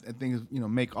 I think,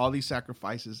 make all these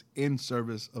sacrifices in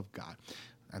service of God.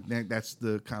 I think that's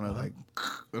the kind of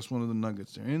that's one of the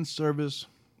nuggets there. In service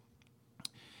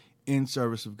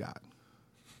of God.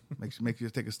 Makes you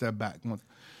take a step back.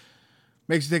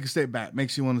 Makes you take a step back.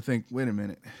 Makes you want to think, wait a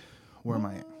minute, where am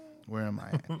I at? Where am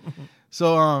I at?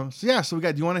 So we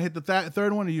got. Do you want to hit the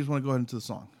third one, or you just want to go ahead into the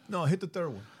song? No, hit the third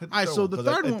one. All right, so the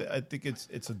third one, I think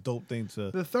it's a dope thing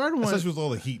to. The third one, especially with all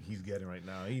the heat he's getting right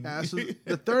now. So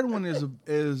the third one is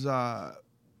the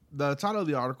title of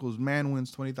the article is "Man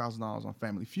Wins $20,000 on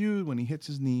Family Feud when he hits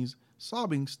his knees,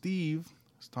 sobbing." Steve,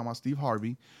 it's talking about Steve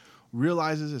Harvey,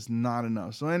 realizes it's not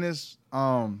enough. So in this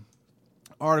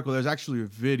article, there's actually a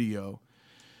video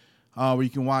where you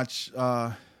can watch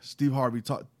Steve Harvey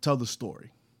tell the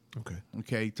story.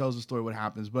 Okay, he tells the story what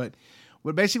happens, but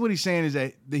basically what he's saying is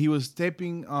that he was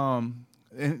taping,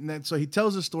 so he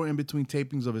tells the story in between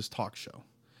tapings of his talk show.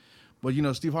 But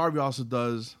Steve Harvey also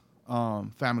does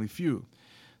Family Feud.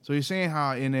 So he's saying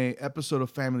how in a episode of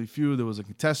Family Feud there was a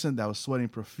contestant that was sweating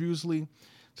profusely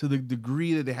to the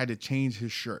degree that they had to change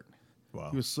his shirt. Wow.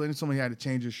 He was sweating so much he had to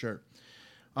change his shirt.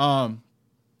 So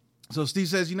Steve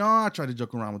says, I tried to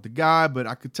joke around with the guy, but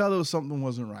I could tell there was something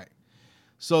wasn't right.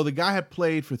 So the guy had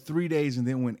played for 3 days and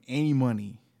didn't win any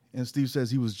money. And Steve says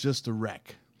he was just a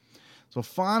wreck. So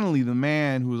finally, the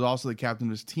man who was also the captain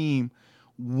of his team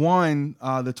won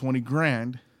the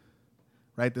 $20,000.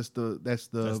 Right, that's the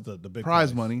big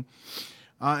prize money,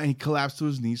 and he collapsed to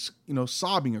his knees,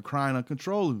 sobbing or crying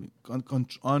uncontrollably.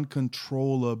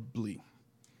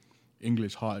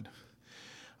 English hard.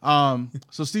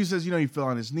 So Steve says, he fell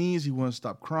on his knees. He wouldn't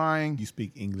stop crying. You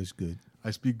speak English good.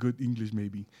 I speak good English,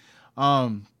 maybe.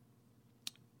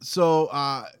 So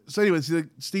anyway,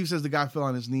 Steve says the guy fell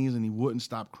on his knees and he wouldn't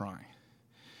stop crying.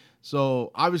 So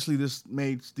obviously, this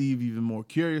made Steve even more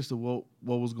curious to what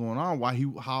was going on.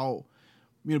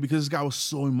 Because this guy was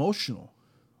so emotional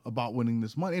about winning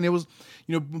this money. And it was,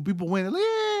 when people win, like,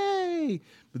 yay!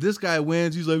 But this guy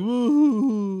wins, he's like,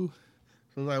 woo!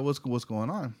 So I was like, what's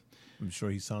going on? I'm sure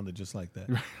he sounded just like that.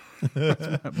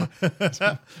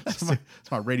 It's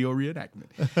my radio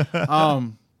reenactment.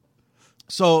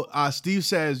 So Steve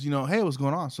says, hey, what's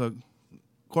going on? So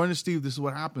according to Steve, this is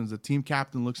what happens. The team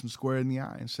captain looks him square in the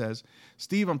eye and says,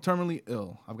 Steve, I'm terminally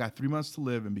ill. I've got 3 months to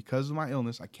live, and because of my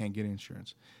illness, I can't get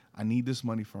insurance. I need this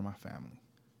money for my family.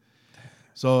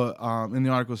 So in the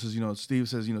article it says, Steve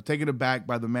says, taken aback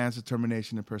by the man's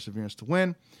determination and perseverance to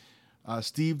win.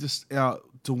 Steve, to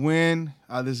win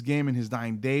this game in his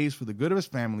dying days for the good of his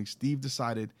family, Steve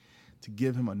decided to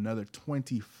give him another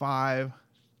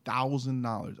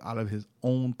 $25,000 out of his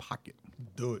own pocket.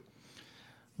 Do it.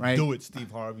 Right? Do it,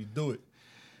 Steve Harvey. Do it.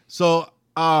 So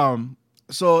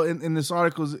in this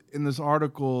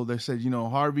article, they said,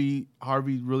 Harvey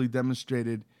really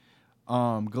demonstrated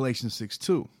Galatians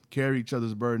 6:2, carry each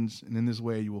other's burdens, and in this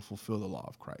way you will fulfill the law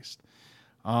of Christ.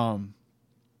 And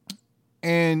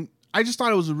I just thought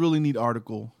it was a really neat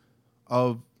article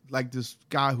of like this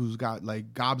guy who's got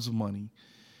like gobs of money,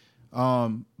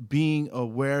 being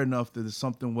aware enough that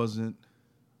something wasn't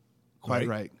quite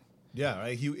right. Yeah,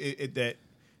 right. That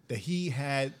he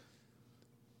had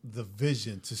the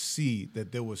vision to see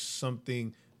that there was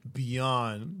something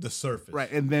beyond the surface,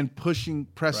 right? And then pressing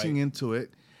into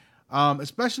it.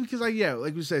 Especially because,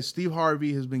 like we said, Steve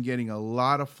Harvey has been getting a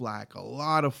lot of flack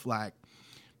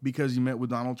because he met with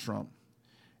Donald Trump,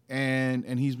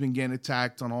 and he's been getting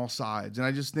attacked on all sides. And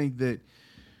I just think that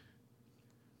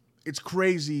it's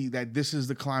crazy that this is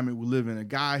the climate we live in. A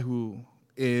guy who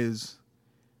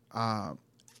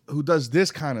does this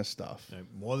kind of stuff,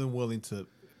 more than willing to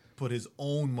put his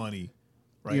own money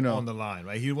on the line.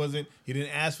 Right, he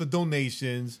didn't ask for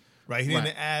donations. Right, he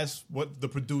didn't ask what the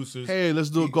producers. Hey, let's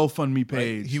do a GoFundMe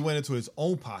page. Right? He went into his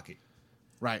own pocket,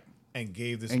 right, and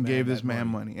gave this man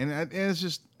money. And it's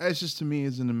just to me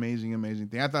is an amazing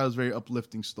thing. I thought it was a very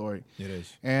uplifting story. It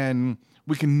is, and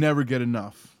we can never get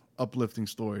enough uplifting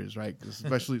stories, right?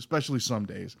 Especially some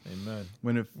days. Amen.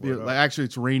 When it feels like actually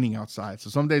it's raining outside, so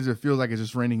some days it feels like it's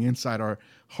just raining inside our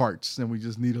hearts, and we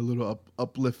just need a little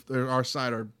uplift our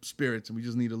spirits, and we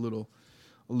just need a little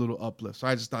uplift. So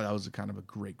I just thought that was a kind of a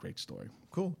great story.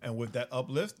 Cool. And with that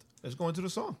uplift, let's go into the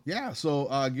song. Yeah. So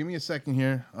give me a second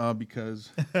here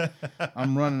because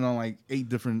I'm running on like eight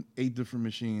different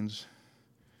machines.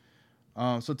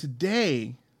 So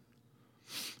today,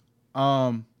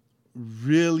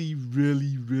 really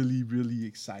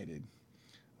excited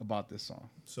about this song.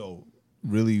 So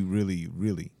really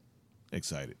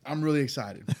excited. I'm really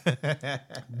excited.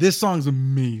 This song's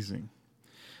amazing.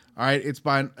 All right, it's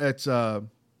a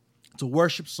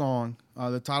worship song.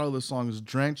 The title of the song is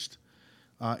 "Drenched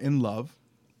in Love."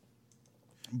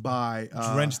 By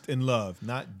 "Drenched in Love,"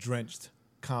 not "drenched,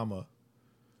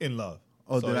 in love."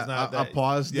 Oh, so did I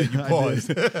paused? Yeah, you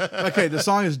paused. Okay, the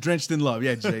song is "Drenched in Love."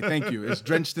 Yeah, Jay, thank you. It's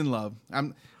 "Drenched in Love."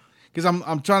 I'm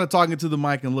trying to talk into the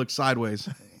mic and look sideways.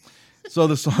 So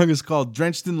the song is called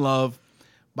 "Drenched in Love"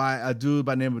 by a dude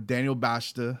by the name of Daniel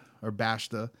Bashta or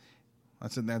Bashta. I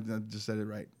just said it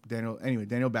right. Daniel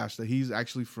Bashta. He's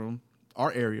actually from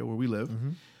our area where we live.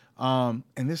 And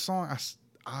this song,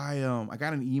 I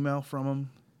got an email from him,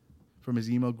 from his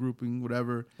email grouping,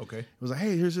 whatever. Okay. It was like,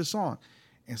 hey, here's this song.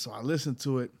 And so I listened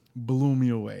to it, blew me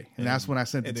away. And that's when I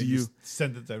sent it to you.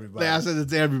 Sent it to everybody. I sent it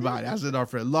to everybody. I sent our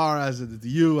friend Laura. I sent it to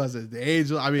you. I sent it to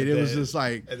Angel. I mean, it was just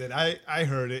like. And then I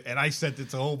heard it, and I sent it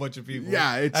to a whole bunch of people.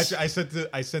 Yeah, actually I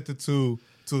sent it to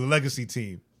the Legacy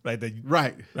team, right?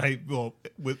 Right. Well,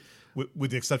 with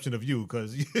the exception of you,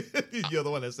 because you're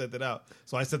the one that sent it out.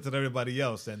 So I sent it to everybody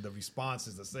else, and the response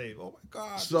is the same. Oh my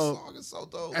God, this song is so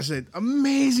dope. I said,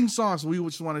 amazing song. So we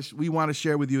want to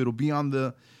share with you. It'll be on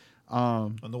the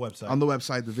website. On the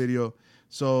website, the video.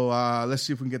 So let's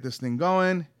see if we can get this thing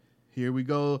going. Here we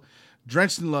go.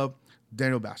 Drenched in Love,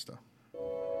 Daniel Bashta.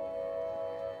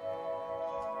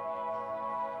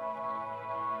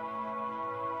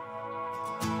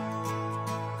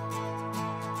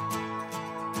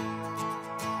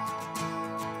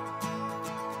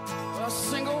 A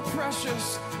single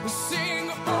precious, a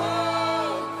single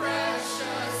oh,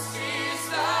 precious is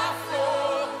the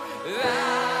flow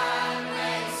that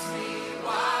makes me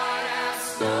white as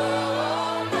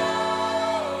snow. No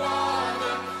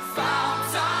other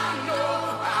fount I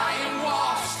know. I am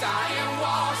washed, I am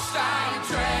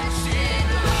drenched in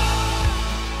love.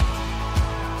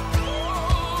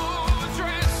 Oh,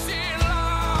 drenched in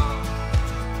love.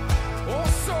 Oh,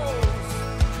 souls,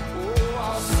 oh,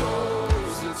 our souls.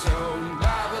 Atoned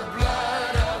by the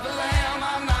blood of the Lamb,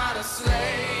 I'm not a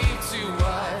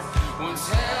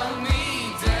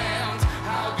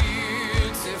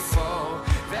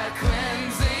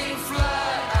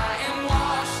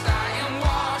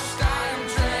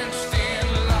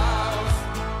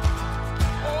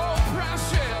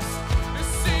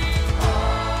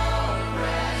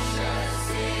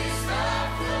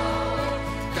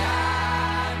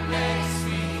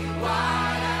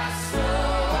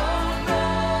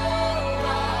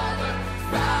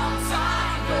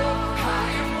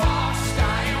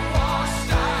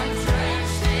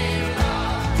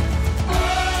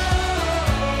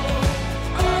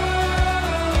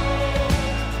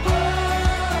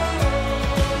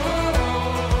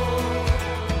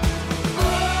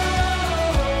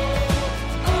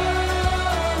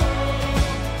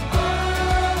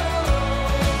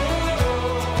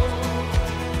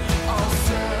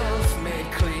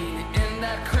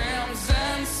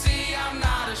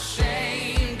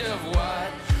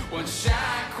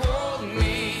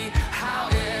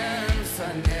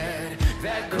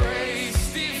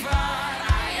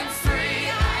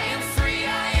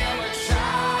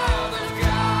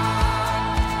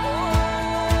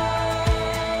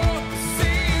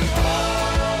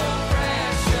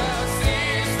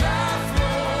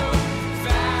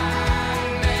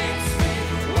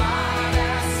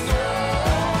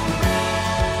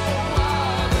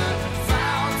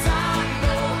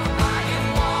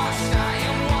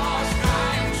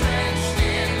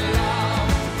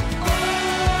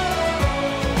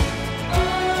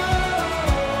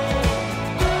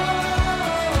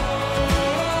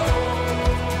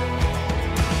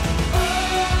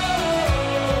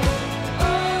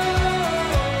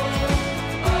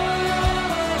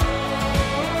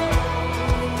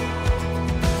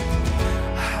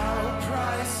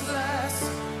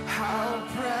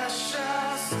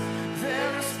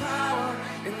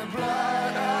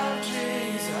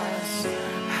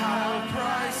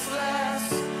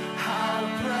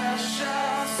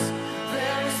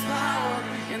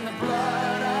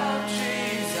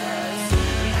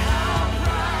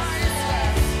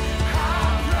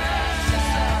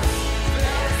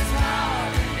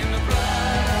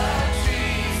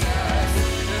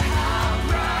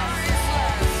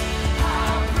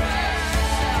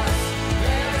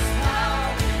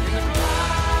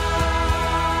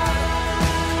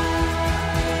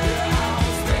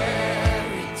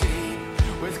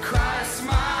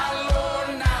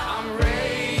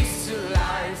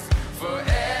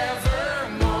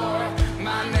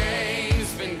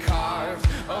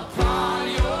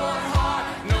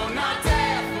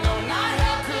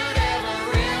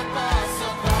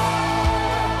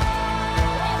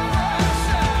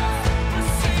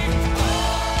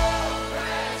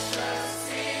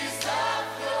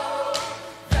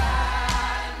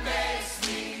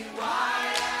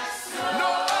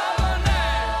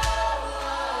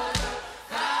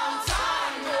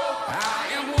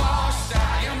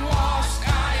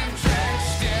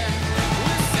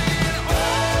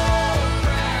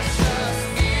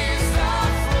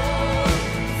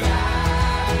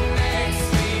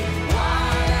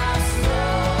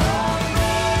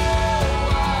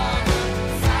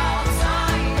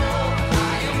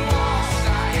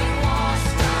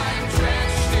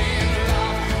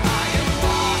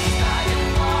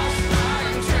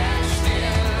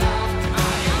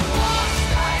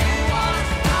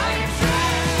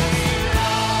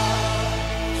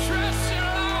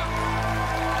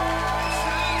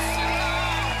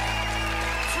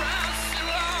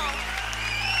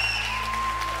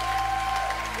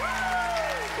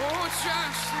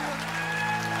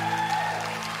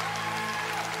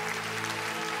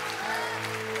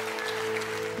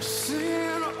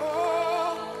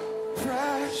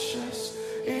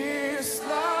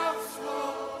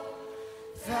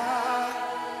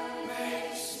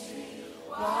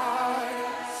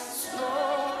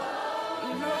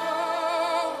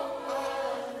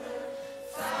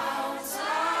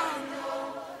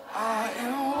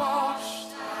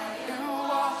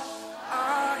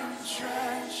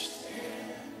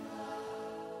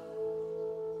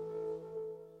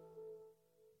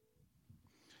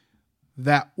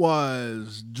That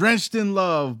was Drenched in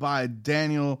Love by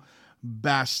Daniel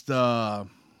Basta.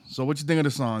 So what you think of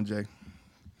the song, Jay?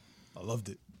 I loved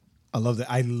it. I loved it.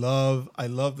 I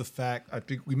love the fact, I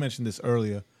think we mentioned this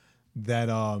earlier,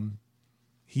 that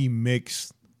he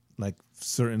mixed like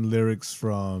certain lyrics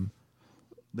from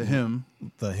The hymn.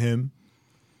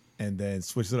 and then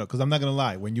switched it up. Because I'm not gonna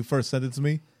lie, when you first sent it to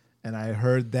me and I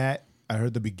heard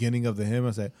the beginning of the hymn,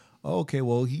 I said, oh, okay,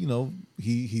 well,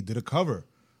 he did a cover.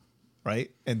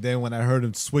 Right? And then when I heard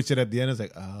him switch it at the end, I was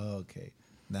like, oh, okay.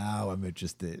 Now I'm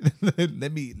interested.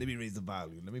 let me raise the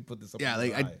volume. Let me put this up. Yeah, on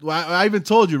like the I even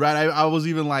told you, right? I was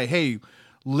even like, hey,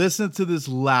 listen to this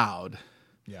loud.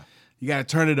 yeah. You got to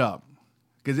turn it up.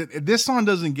 Because if this song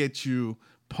doesn't get you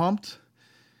pumped,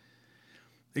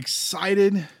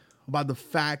 excited about the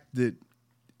fact that,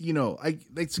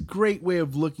 it's a great way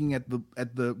of looking at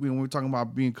the when we're talking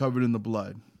about being covered in the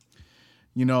blood.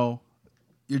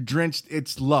 You're drenched.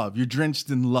 It's love. You're drenched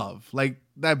in love. Like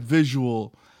that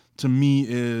visual to me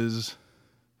is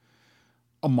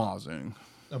amazing.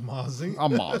 Amazing.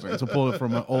 Amazing. To pull it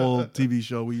from an old TV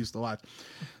show we used to watch.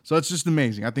 So it's just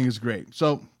amazing. I think it's great.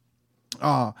 So,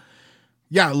 look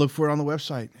for it on the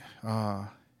website,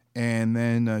 and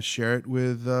then share it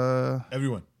with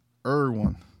Everyone.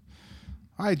 everyone.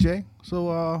 All right, Jay.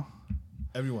 So,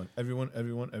 Everyone.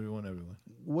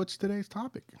 what's today's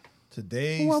topic?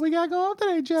 Today's What we got going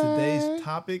today, Jay? today's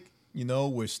topic,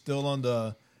 we're still on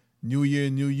the New Year,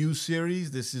 New You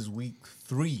series. This is week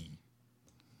 3,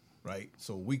 right?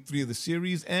 So week 3 of the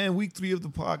series and week 3 of the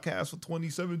podcast for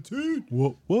 2017.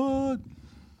 What?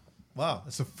 Wow,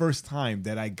 it's the first time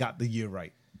that I got the year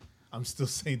right. I'm still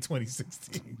saying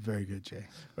 2016, Very good, Jay.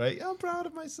 right? I'm proud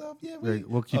of myself. Yeah,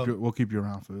 We'll keep you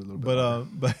around for a little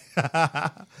bit.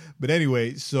 but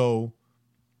anyway, so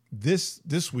this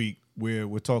week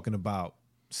we're talking about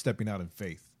stepping out in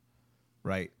faith,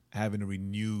 right? Having a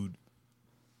renewed,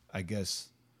 I guess,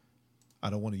 I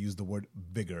don't want to use the word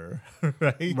vigor,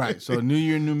 right? Right. So new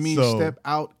year, new me. So- Step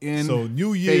out in. So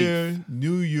new year,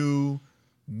 new you,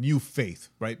 new faith,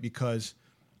 right? Because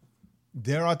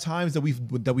there are times that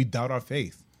we doubt our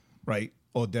faith, right?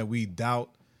 Or that we doubt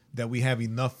that we have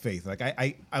enough faith. Like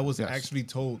I was Yes. actually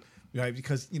told, right?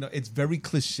 Because it's very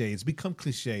cliche. It's become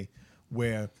cliche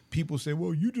where people say,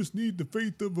 "Well, you just need the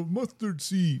faith of a mustard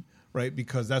seed." Right,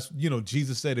 because that's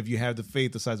Jesus said, if you have the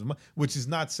faith the size of which is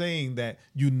not saying that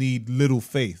you need little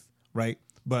faith, right?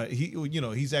 But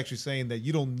he's actually saying that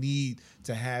you don't need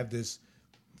to have this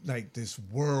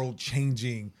world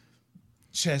changing,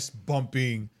 chest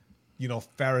bumping,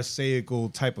 Pharisaical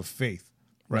type of faith,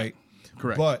 right?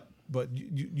 Correct. But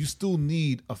you still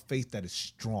need a faith that is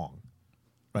strong,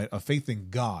 right? A faith in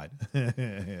God,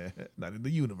 not in the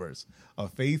universe. A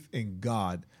faith in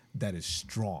God that is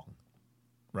strong.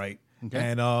 Right. Okay.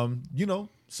 And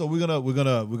so we're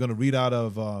gonna read out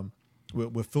of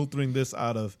we're filtering this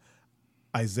out of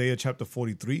Isaiah chapter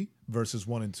 43 verses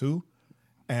 1 and 2,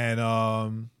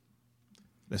 and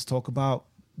let's talk about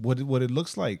what it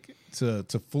looks like to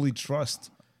fully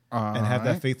trust and have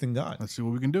right. that faith in God. Let's see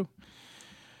what we can do.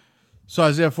 So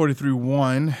Isaiah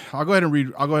 43:1. I'll go ahead and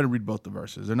read both the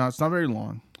verses. It's not very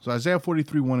long. So Isaiah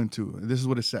 43:1 and 2. This is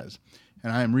what it says,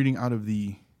 and I am reading out of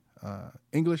the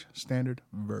English Standard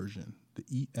Version, the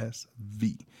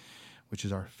ESV, which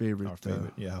is our favorite.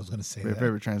 Yeah, I was gonna say Our that.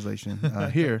 favorite translation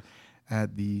here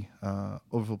at the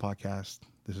Overflow Podcast.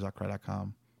 This is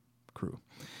outcry.com crew.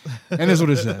 And this is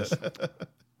what it says.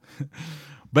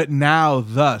 But now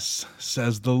thus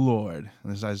says the Lord.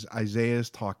 And this is Isaiah is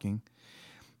talking.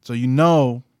 So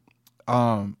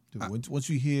Dude, once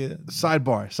you hear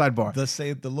sidebar. thus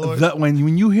saith the Lord,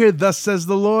 When you hear thus says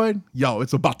the Lord, yo,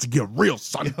 it's about to get real,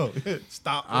 son.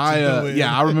 stop what you're doing.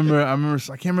 I remember. I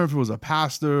can't remember if it was a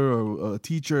pastor or a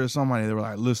teacher or somebody. They were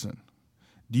like, "Listen,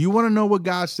 do you want to know what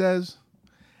God says?"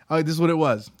 Oh, this is what it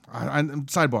was.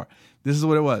 Sidebar. This is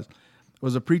what it was. It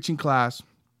was a preaching class,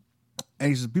 and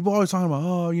he says, people always talking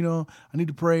about, I need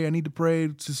to pray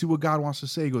to see what God wants to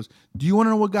say. He goes, "Do you want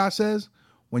to know what God says?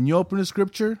 When you open the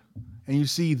scripture and you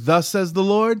see, thus says the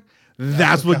Lord."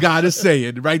 That's what God is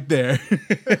saying right there.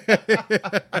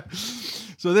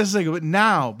 So this is like, but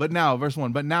now, verse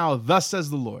 1, but now, thus says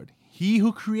the Lord, he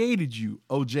who created you,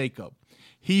 O Jacob,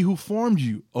 he who formed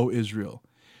you, O Israel,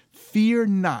 fear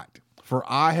not, for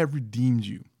I have redeemed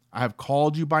you. I have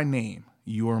called you by name.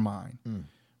 You are mine.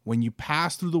 When you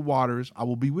pass through the waters, I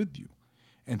will be with you,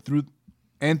 and through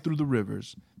the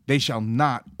rivers, they shall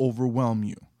not overwhelm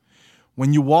you.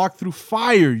 When you walk through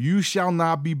fire, you shall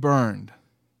not be burned,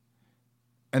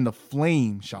 and the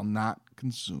flame shall not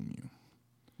consume you.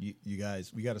 You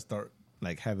guys, we got to start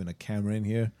like having a camera in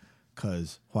here,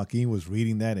 because Joaquin was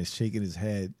reading that and shaking his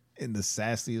head in the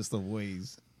sassiest of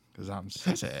ways. Because I'm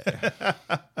sassy.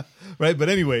 Right, but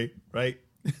anyway, right?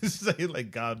 Say like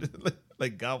God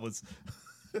was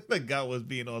like God was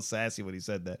being all sassy when he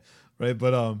said that, right?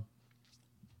 But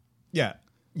yeah,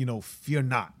 fear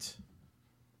not,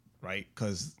 right?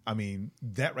 Because I mean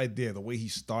that right there, the way he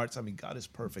starts, I mean God is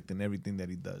perfect in everything that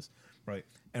he does, right?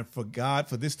 And for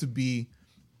this to be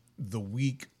the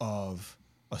week of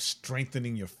a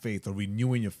strengthening your faith or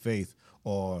renewing your faith,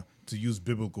 or to use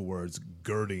biblical words,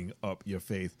 girding up your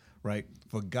faith, right?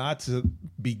 For God to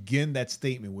begin that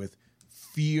statement with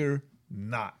fear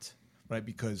not, right?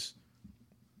 Because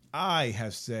I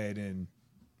have said in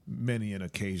many an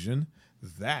occasion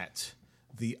that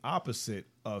the opposite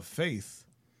of faith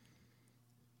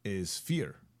is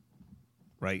fear,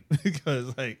 right?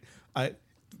 Because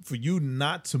for you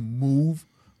not to move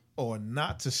or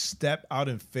not to step out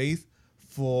in faith,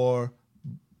 for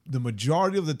the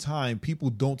majority of the time, people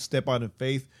don't step out in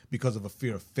faith because of a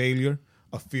fear of failure,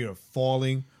 a fear of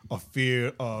falling, a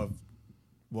fear of,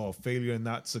 failure and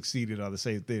not succeeding are the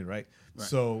same thing, right?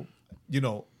 So,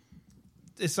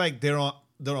 it's like they're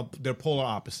polar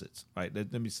opposites, right?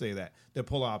 Let me say that. They're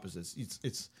polar opposites.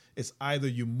 It's either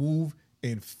you move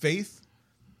in faith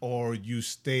or you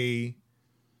stay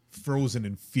frozen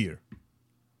in fear,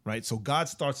 right? So God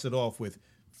starts it off with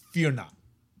fear not,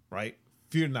 right?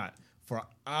 Fear not, for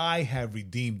I have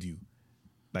redeemed you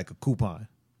like a coupon,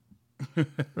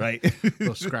 right?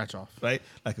 Little scratch off. Right?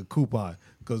 Like a coupon.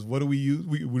 Because what do we use?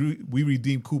 We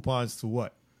redeem coupons to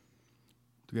what?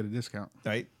 To get a discount.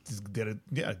 Right? Just get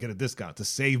a discount. To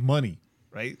save money,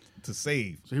 right? To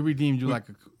save. So he redeemed you like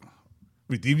a...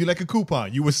 Redeemed you like a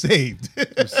coupon. You were saved.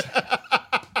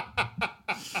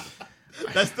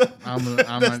 I'm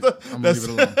gonna leave it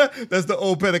alone. That's the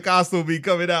old Pentecostal me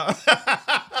coming out.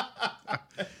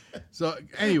 So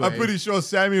anyway, I'm pretty sure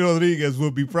Samuel Rodriguez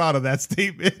will be proud of that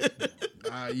statement.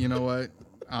 You know what?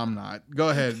 I'm not. Go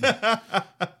ahead.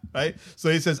 Right?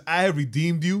 So he says, I have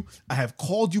redeemed you. I have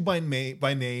called you by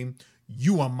name.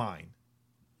 You are mine.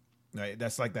 Right?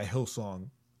 That's like that Hillsong,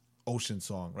 Ocean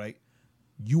song, right?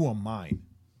 You are mine.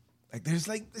 Like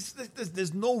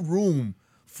there's no room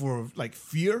for like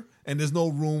fear, and there's no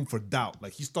room for doubt.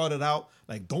 Like he started out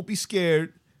like, don't be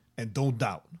scared and don't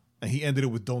doubt. And he ended it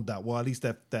with don't doubt. Well, at least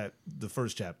that the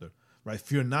first chapter, right?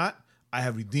 Fear not, I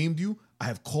have redeemed you. I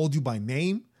have called you by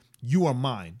name. You are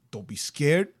mine. Don't be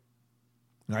scared,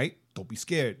 right? Don't be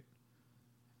scared.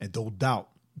 And don't doubt.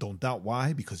 Don't doubt.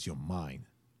 Why? Because you're mine.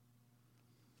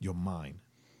 You're mine.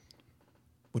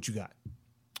 What you got?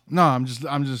 No, I'm just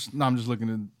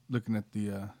looking at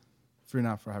the fear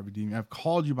not, for I have redeemed you. I've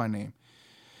called you by name.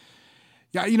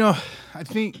 Yeah, I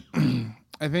think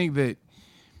that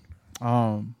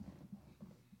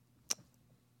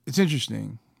it's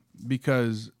interesting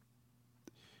because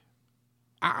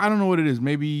I don't know what it is.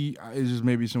 Maybe it's just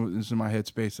it's in my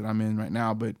headspace that I'm in right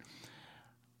now, but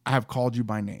I have called you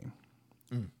by name.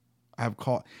 I have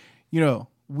called, I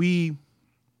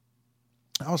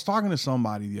was talking to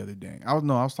somebody the other day. I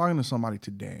was talking to somebody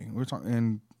today. We were talking,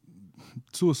 and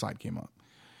suicide came up.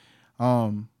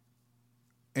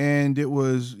 And it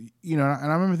was, and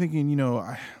I remember thinking,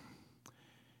 I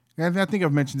think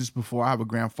I've mentioned this before. I have a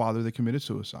grandfather that committed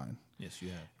suicide. Yes, you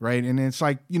have. Right. And it's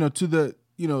like, to the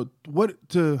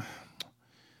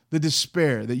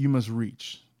despair that you must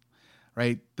reach,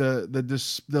 right?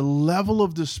 The level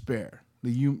of despair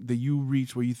that you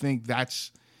reach where you think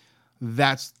that's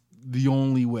the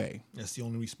only way. That's the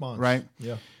only response. Right.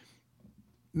 Yeah.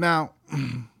 Now,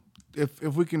 if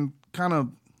we can kind of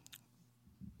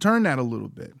turn that a little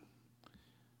bit,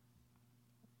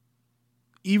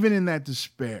 even in that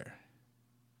despair,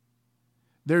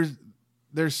 there's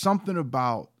something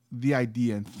about the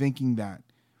idea and thinking that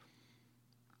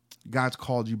God's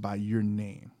called you by your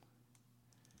name.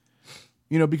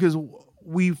 Because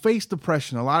we face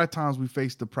depression. A lot of times we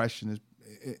face depression,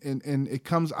 and it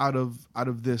comes out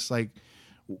of this like,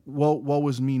 woe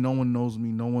was me. No one knows me.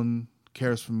 No one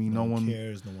cares for me. No one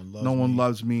cares. No one loves me. No one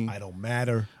loves me. I don't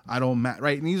matter.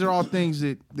 Right. And these are all things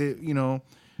that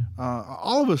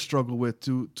all of us struggle with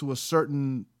to a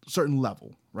certain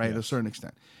level, right? Yes. A certain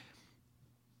extent.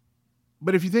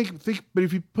 But if you but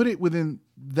if you put it within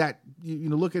that,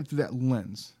 look at it through that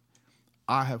lens,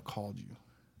 I have called you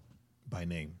by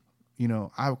name.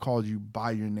 I have called you by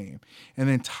your name, and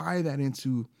then tie that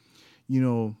into,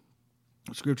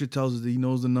 Scripture tells us that He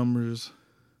knows the numbers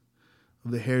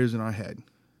of the hairs in our head.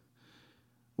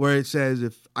 Where it says,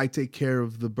 if I take care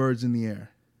of the birds in the air,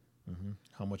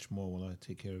 how much more will I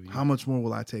take care of you? How much more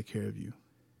will I take care of you?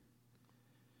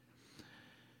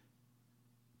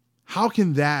 How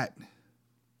does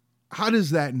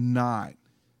that not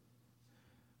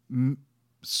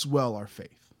swell our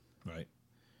faith? Right.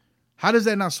 How does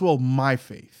that not swell my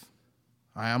faith?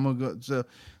 All right, I'm gonna go.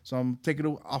 So I'm taking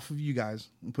it off of you guys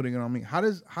and putting it on me. How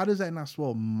does that not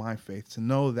swell my faith to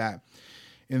know that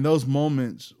in those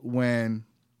moments when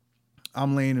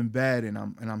I'm laying in bed and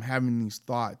I'm having these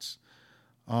thoughts,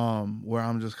 where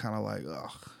I'm just kind of like,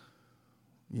 ugh,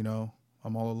 you know,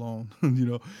 I'm all alone. You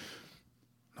know,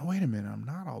 no, wait a minute, I'm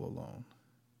not all alone.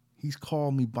 He's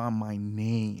called me by my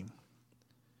name,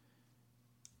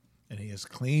 And he has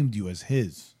claimed you as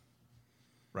his.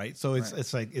 Right? So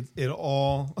it's like it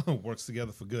all works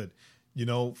together for good. You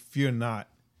know, fear not,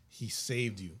 he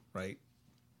saved you, right?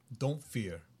 Don't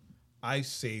fear. I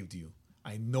saved you.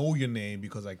 I know your name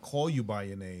because I call you by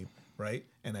your name, right?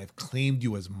 And I've claimed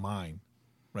you as mine,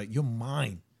 right? You're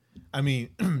mine. I mean,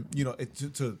 you know,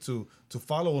 to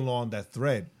follow along that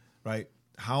thread, right?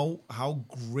 How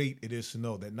great it is to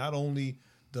know that not only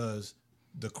does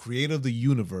the creator of the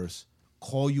universe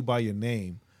call you by your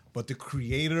name, but the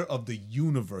creator of the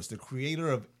universe, the creator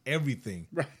of everything,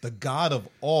 right, the God of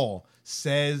all,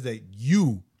 says that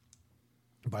you,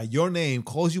 by your name,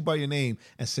 calls you by your name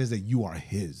and says that you are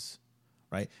his,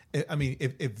 right? I mean,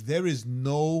 if there is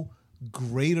no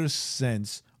greater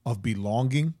sense of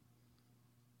belonging,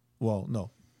 well, no.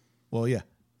 Well, yeah.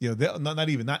 You know,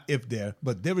 not if there,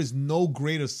 but there is no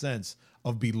greater sense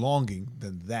of belonging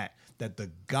than that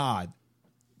the God,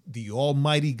 the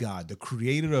Almighty God, the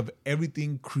creator of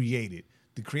everything created,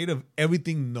 the creator of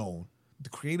everything known, the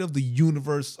creator of the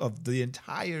universe, of the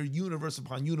entire universe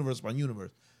upon universe upon universe,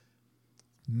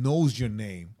 knows your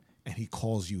name and he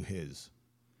calls you his.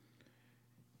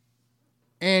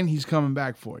 and he's coming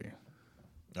back for you.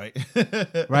 Right?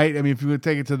 Right? I mean, if you would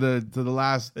take it to the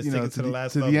last, Let's you take know, it to the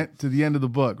last to the level. end, to the end of the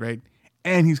book, right?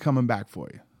 And he's coming back for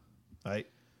you. Right?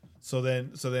 So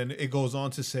then it goes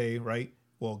on to say, right?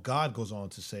 Well, God goes on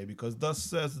to say, because thus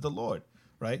says the Lord,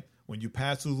 right? When you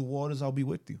pass through the waters, I'll be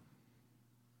with you.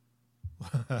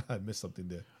 I missed something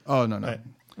there. Oh no. Right?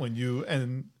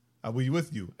 And I'll be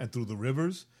with you. And through the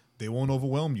rivers, they won't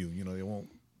overwhelm you. You know, they won't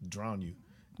drown you.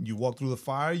 You walk through the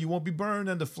fire, you won't be burned,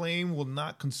 and the flame will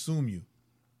not consume you.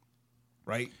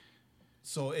 Right?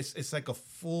 So it's like a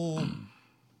full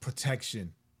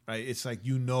protection, right? It's like,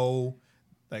 you know,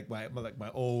 like my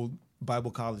old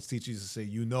Bible college teacher used to say,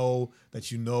 you know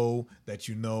that you know that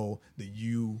you know that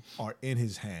you are in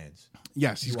his hands.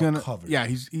 Yes, he's You are gonna. covered. Yeah,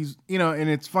 he's you know, and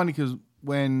it's funny because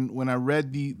when I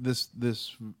read this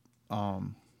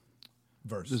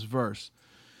verse,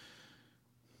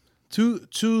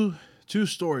 two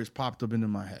stories popped up into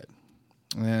my head,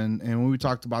 and when we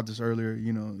talked about this earlier,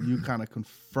 you know, you kind of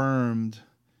confirmed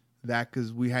that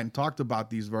because we hadn't talked about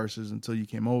these verses until you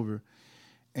came over,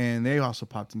 and they also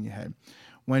popped in your head.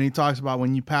 When he talks about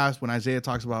when Isaiah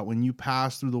talks about when you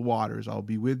pass through the waters, I'll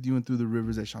be with you, and through the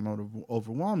rivers they shall not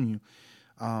overwhelm you.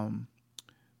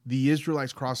 The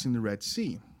Israelites crossing the Red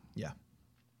Sea. Yeah.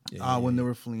 When they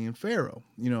were fleeing Pharaoh.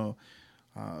 You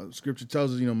know, Scripture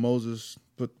tells us, you know, Moses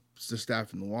put the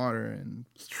staff in the water, and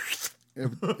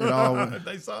it all went,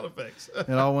 nice sound effects. it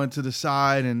all went to the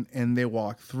side, and they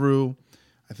walked through.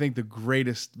 I think the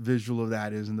greatest visual of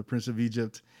that is in the Prince of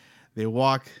Egypt. They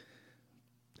walk.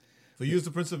 For you, it's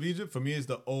the Prince of Egypt. For me, it's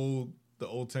the old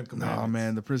Ten Commandments. Oh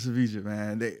man, the Prince of Egypt,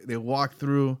 man. They walk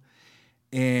through,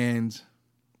 and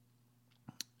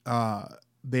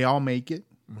they all make it,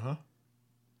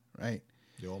 right?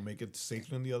 They all make it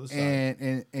safely on the other side.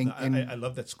 And I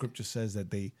love that Scripture says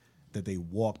that they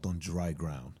walked on dry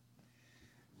ground.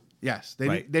 yes,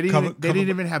 Right. they didn't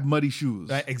even have muddy shoes,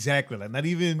 Right, exactly. Like not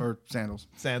even or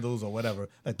sandals or whatever.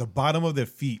 Like the bottom of their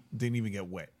feet didn't even get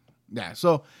wet. Yeah,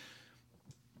 so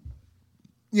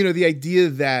you know, the idea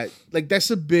that, like, that's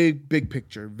a big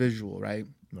picture visual, right?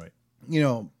 Right. You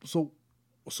know, so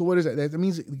what is that? That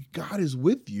means God is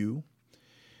with you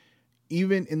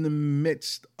even in the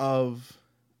midst of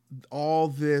all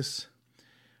this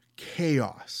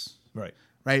chaos. Right.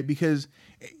 Right? Because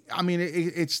I mean,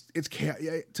 it's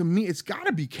to me, it's got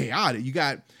to be chaotic. You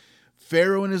got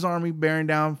Pharaoh and his army bearing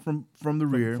down from the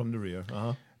rear. From the rear.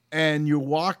 And you're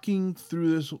walking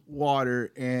through this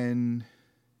water, and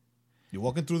You're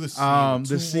walking through the sea. the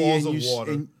Two sea, walls and of you,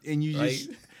 water. and you right? just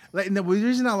like, and the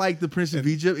reason I like the Prince of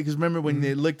Egypt, because remember when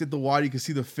they looked at the water, you could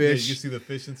see the Yeah, fish. you can see the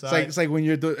fish inside. It's like when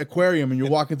you're at the aquarium and you're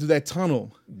walking through that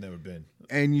tunnel, Never been.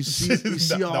 and you see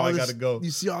Now all I this. gotta go.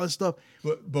 You see all this stuff.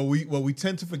 But what we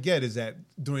tend to forget is that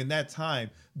during that time,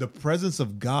 the presence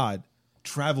of God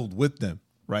traveled with them,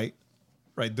 right?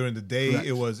 Right. During the day, Correct.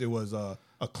 it was a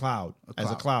cloud,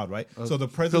 as a cloud, right? So the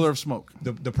presence pillar of smoke.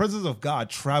 The presence of God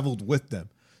traveled with them.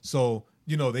 So,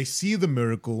 you know, they see the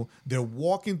miracle, they're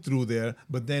walking through there,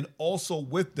 but then also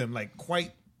with them, like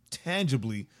quite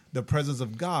tangibly the presence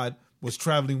of God was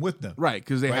traveling with them. Right,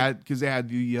 because they Right. had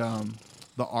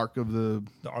the Ark of the.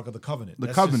 The Ark of the Covenant. The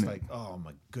That's Covenant. Just like, oh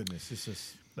my goodness, it's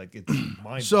just like it's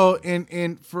mind. So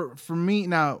and for me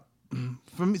now,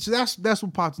 for me, so that's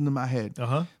what popped into my head.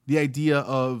 The idea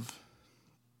of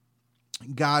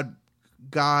God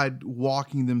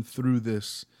walking them through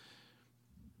this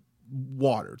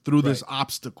water, through this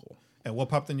obstacle. And what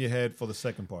popped in your head for the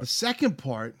second The part, second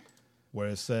part where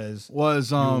it says,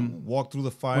 was walk through the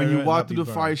fire. when you and walk not through be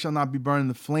the fire, you burned. shall not be burned.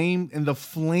 The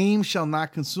flame shall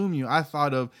not consume you. I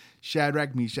thought of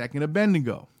Shadrach, Meshach, and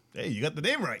Abednego. Hey, you got the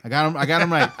name right. I got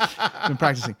him right. Been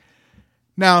practicing.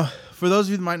 Now, for those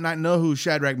of you that might not know who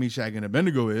Shadrach, Meshach, and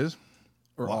Abednego is,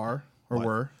 or are, or What?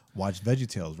 were, Watch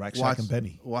VeggieTales, Rack Shack and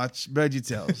Benny. watch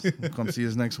VeggieTales. Come see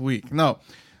us next week. No,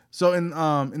 so in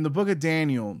the book of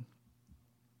Daniel,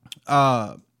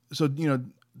 so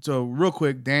real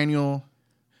quick, Daniel,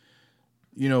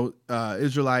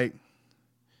 Israelite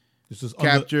This is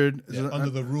captured under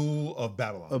the rule of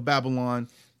Babylon. of Babylon.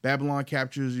 Babylon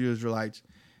captures the Israelites.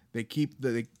 They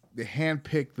they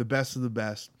handpick the best of the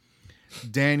best.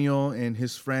 Daniel and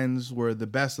his friends were the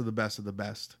best of the best of the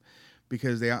best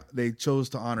because they chose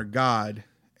to honor God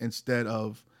instead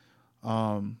of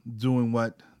doing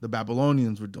what the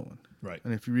Babylonians were doing. Right.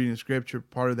 And if you read in scripture,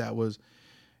 part of that was,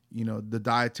 the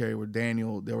dietary where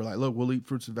Daniel, they were like, look, we'll eat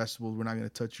fruits and vegetables. We're not going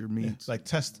to touch your meats. It's like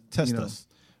test know, us.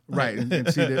 Right.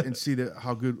 And see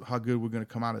how good we're going to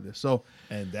come out of this. So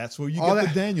And that's where you all get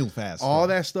that- the Daniel fast. all from.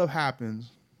 that stuff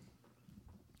happens.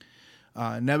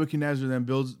 Nebuchadnezzar then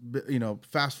builds,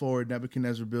 fast forward,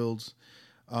 Nebuchadnezzar builds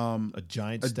a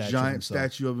giant a statue. of giant himself.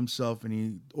 statue of himself, and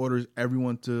he orders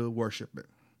everyone to worship it.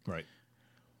 Right.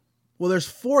 Well, there's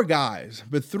 4 guys,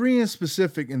 but 3 in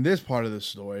specific in this part of the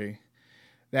story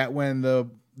that when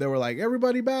they were like,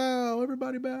 everybody bow,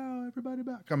 everybody bow, everybody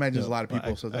bow. I can imagine there's a lot of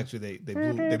people. So Actually, they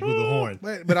blew the horn.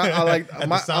 but I like At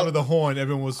the sound of the horn,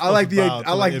 everyone was. I like supposed to the bow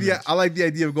to image. I like the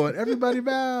idea of going, everybody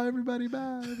bow, everybody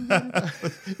bow, everybody bow.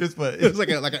 It's It's like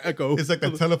an echo. It's like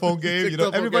a telephone game. It's a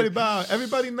telephone Everybody game. bow,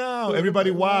 everybody now, everybody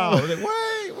wow. Like,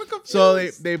 wait, we're confused. So they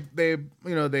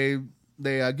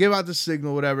give out the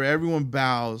signal, whatever. Everyone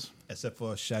bows. except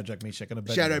for Shadrach, Meshach, and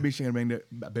Abednego. Shadrach, Meshach, and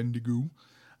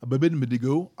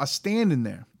Abednego are standing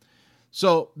there.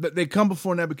 So they come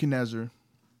before Nebuchadnezzar.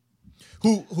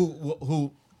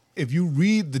 Who, if you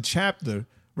read the chapter,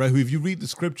 right? If you read the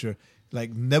scripture,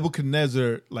 like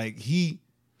Nebuchadnezzar, like he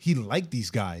liked these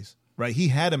guys, right? He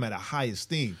had them at a high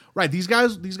esteem. Right. These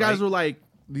guys Right. were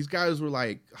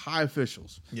like high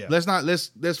officials. Yeah. Let's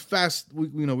fast. We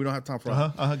don't have time for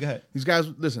Go ahead. These guys,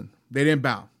 listen, they didn't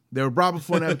bow. They were brought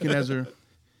before Nebuchadnezzar.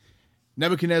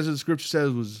 Nebuchadnezzar, the scripture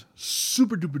says, was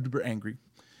super duper duper angry.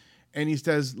 And he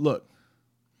says, look,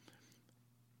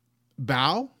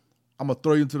 bow, I'm going to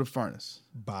throw you into the furnace,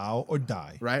 Bow or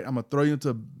die. right? I'm going to throw you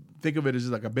think of it as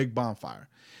like a big bonfire.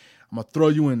 I'm going to throw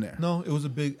you in there. No, it was a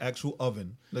big actual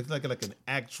oven. Looks like an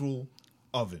actual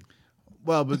oven,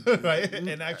 Well, but right?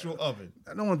 An actual oven.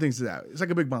 no one thinks of that. It's like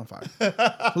a big bonfire.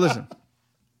 So listen.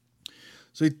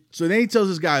 So then he tells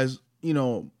his guys,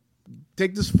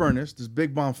 take this furnace, this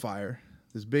big bonfire,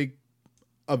 this big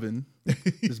oven,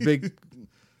 this big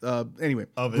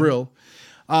Oven. grill.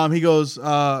 He goes,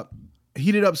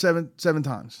 heat it up seven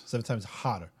times, 7 times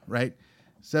hotter. right?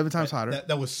 7 times hotter.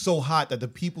 That was so hot that the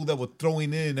people that were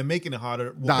throwing in and making it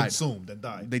hotter were Died. consumed and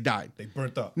died. They died. They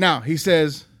burnt up. Now he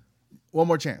says, one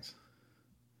more chance.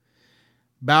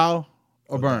 Bow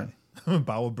or burn,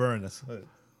 Bow or burn. That's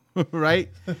it. right?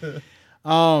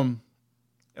 And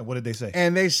what did they say?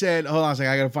 And they said, hold on a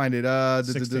second, I gotta find it.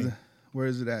 16. Where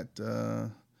is it at?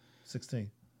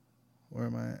 16. Where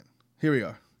am I at? Here we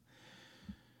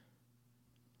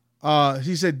are.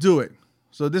 He said, do it.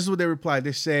 So this is what they replied.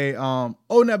 They say, O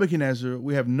Nebuchadnezzar,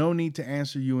 we have no need to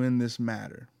answer you in this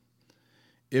matter.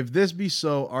 If this be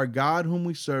so, our God whom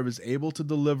we serve is able to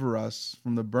deliver us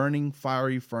from the burning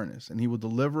fiery furnace, and he will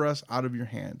deliver us out of your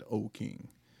hand, O king.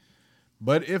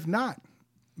 But if not,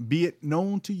 be it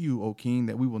known to you, O king,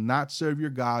 that we will not serve your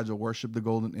gods or worship the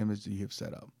golden image that you have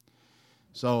set up.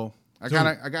 So I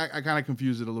kind of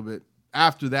confused it a little bit.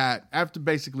 After that, after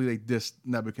basically they dissed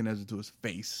Nebuchadnezzar to his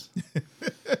face,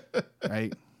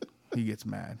 right? He gets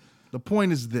mad. The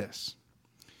point is this.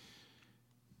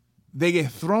 They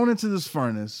get thrown into this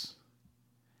furnace.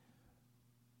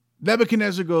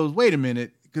 Nebuchadnezzar goes, wait a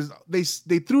minute, because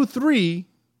they threw 3,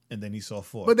 And then he saw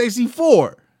 4. but they see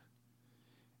 4.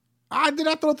 Did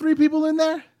I throw 3 people in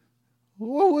there?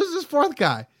 Who was this 4th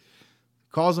guy?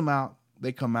 Calls them out.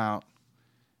 They come out.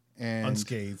 And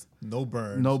unscathed, no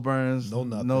burns. no burns, No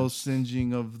nothing. no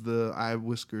singeing of the eye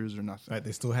whiskers or nothing. Right,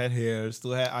 they still had hair,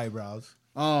 still had eyebrows.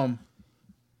 So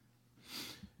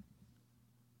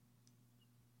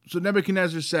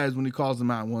Nebuchadnezzar says when he calls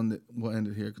them out, one that will end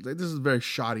it here, because this is a very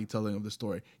shoddy telling of the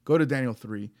story. Go to Daniel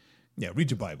 3. Yeah, read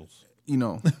your Bibles.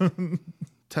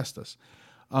 Test us.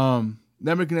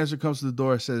 Nebuchadnezzar comes to the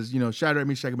door, says, Shadrach,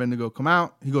 Meshach, and Abednego, come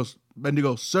out. He goes,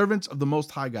 Abednego, servants of the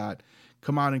Most High God,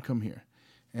 come out and come here.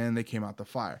 And they came out the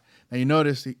fire. Now you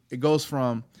notice it goes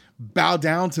from bow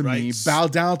down to me, bow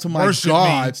down to my Worship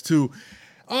gods, to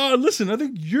listen, I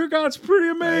think your God's pretty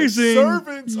amazing.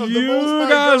 Servants of the Most High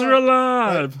guys God. are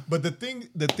alive. But the thing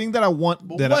that I want,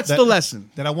 What's the lesson?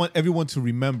 that I want everyone to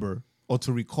remember or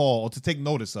to recall or to take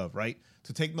notice of, right?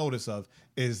 To take notice of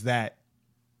is that,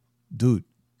 dude,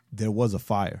 there was a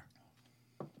fire,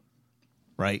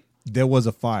 right? There was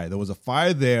a fire. There was a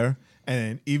fire there,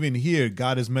 and even here,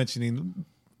 God is mentioning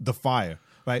the fire,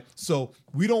 right? So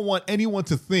we don't want anyone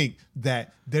to think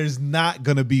that there's not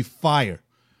gonna be fire.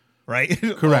 Right?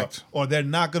 Correct. Or they're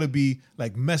not going to be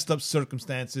like messed up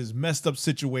circumstances, messed up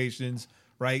situations,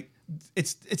 right?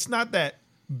 It's not that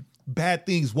bad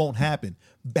things won't happen.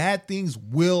 Bad things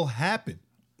will happen.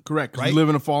 Correct. 'Cause Right? we live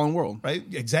in a fallen world. Right?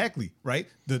 Exactly. Right?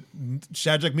 The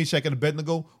Shadrach, Meshach, and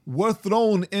Abednego were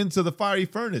thrown into the fiery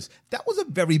furnace. That was a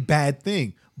very bad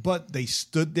thing, but they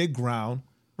stood their ground.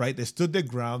 Right? They stood their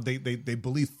ground. They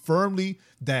believed firmly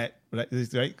that, right?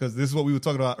 Because this is what we were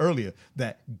talking about earlier,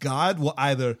 that God will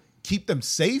either keep them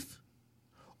safe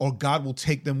or God will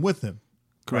take them with him.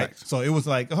 Correct. Right? So it was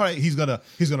like, all right, he's gonna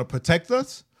protect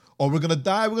us, or we're gonna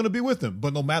die, we're gonna be with him.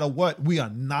 But no matter what, we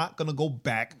are not gonna go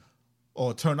back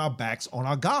or turn our backs on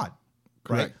our God.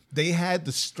 Correct. Right? They had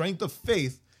the strength of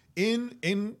faith in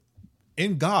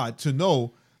God to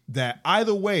know that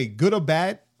either way, good or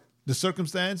bad, the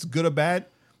circumstance, good or bad,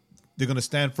 they're gonna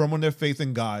stand firm on their faith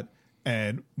in God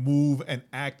and move and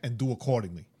act and do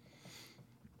accordingly.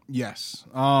 Yes.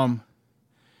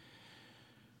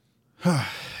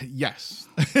 Yes.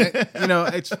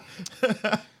 It's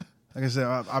like I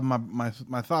said,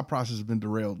 my thought process has been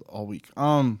derailed all week.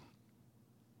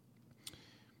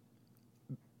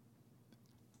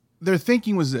 Their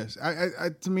thinking was this.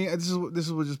 To me, this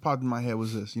is what just popped in my head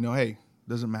was this. Hey,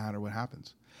 doesn't matter what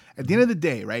happens. At the end of the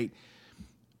day, right?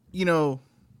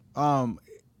 I'm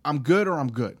good or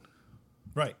I'm good.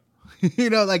 Right.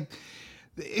 Like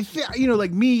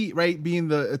me, right, being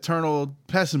the eternal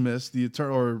pessimist, the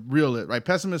eternal or realist, right?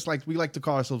 Pessimists, like we like to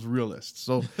call ourselves realists.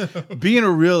 So being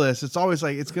a realist, it's always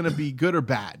like it's going to be good or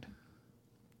bad,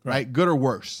 right? Good or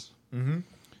worse,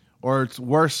 or it's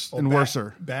worse and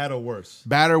worser, bad or worse,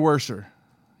 bad or worser,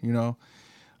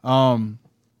 But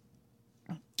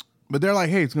they're like,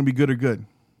 hey, it's going to be good or good.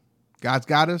 God's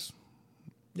got us.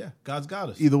 Yeah, God's got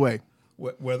us. Either way,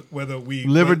 whether we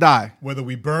live or die, whether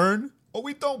we burn or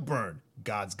we don't burn,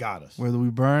 God's got us. whether we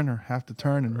burn or have to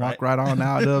turn and walk right on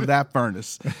out of that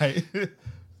furnace. Right.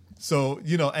 So,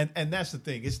 and that's the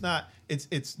thing.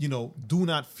 It's do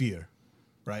not fear,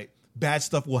 right? Bad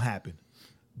stuff will happen.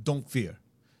 Don't fear.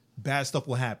 Bad stuff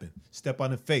will happen. Step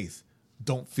out in faith.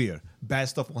 Don't fear. Bad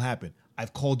stuff will happen.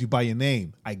 I've called you by your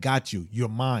name. I got you. You're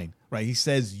mine, right? He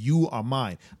says, you are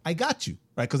mine. I got you,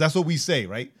 right? Because that's what we say,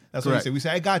 right? That's what we say. We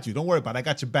say, I got you. Don't worry about it. I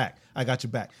got your back. I got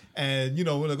your back. And,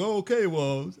 we're like, oh, okay,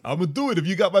 well, I'm going to do it if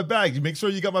you got my back. You make sure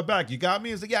you got my back. You got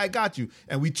me? It's like, yeah, I got you.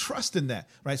 And we trust in that,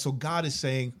 right? So God is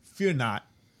saying, fear not.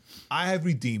 I have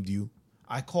redeemed you.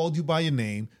 I called you by your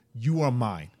name. You are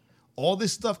mine. All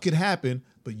this stuff could happen,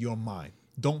 but you're mine.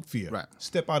 Don't fear. Right.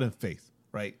 Step out in faith,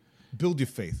 right? Build your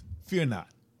faith. Fear not.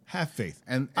 Have faith.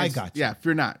 And I got you. Yeah,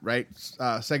 fear not, right?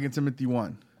 2 Timothy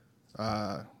 1,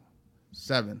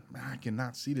 7. Man, I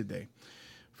cannot see today.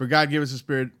 For God gave us a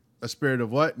spirit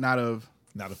of what? Not of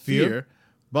fear,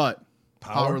 but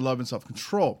power, love, and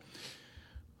self-control.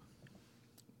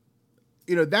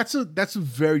 That's a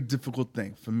very difficult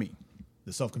thing for me.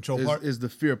 The self-control part is the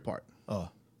fear part.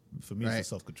 For me, it's the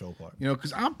self-control part.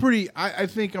 Because I'm pretty. I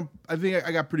think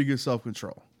I got pretty good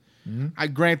self-control.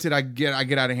 Granted, I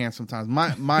get out of hand sometimes.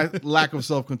 My lack of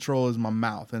self-control is my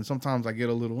mouth, and sometimes I get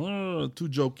a little too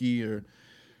jokey, or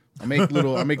I make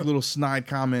little snide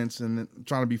comments and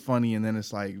trying to be funny, and then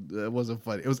it's like it wasn't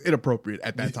funny. It was inappropriate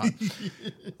at that time.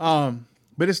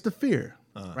 But it's the fear,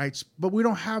 right? But we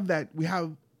don't have that. We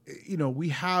have,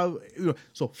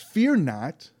 so fear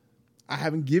not. I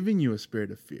haven't given you a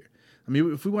spirit of fear. I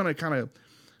mean, if we want to kind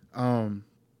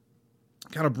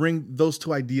of bring those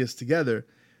two ideas together.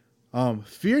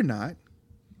 Fear not,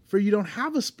 for you don't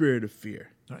have a spirit of fear.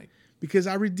 Right. Because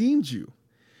I redeemed you.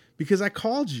 Because I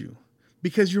called you.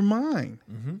 Because you're mine.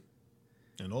 Mm-hmm.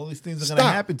 And all these things are going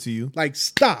to happen to you. Like,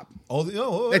 stop.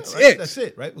 That's it. That's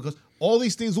it, right? Because all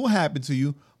these things will happen to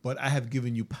you, but I have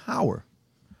given you power.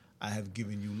 I have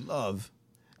given you love.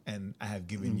 and I have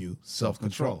given you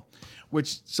self-control.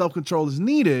 Which self-control is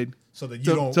needed So that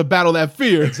you don't to battle that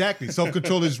fear. Exactly.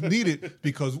 Self-control is needed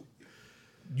because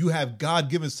you have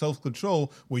God-given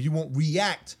self-control where you won't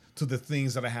react to the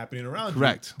things that are happening around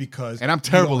Correct. you. Because And I'm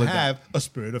terrible you don't at that. have a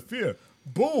spirit of fear.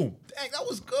 Boom. Dang, that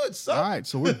was good, son. All right,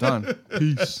 so we're done.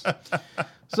 Peace.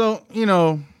 So,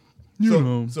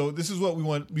 So this is what we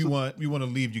want to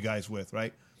leave you guys with,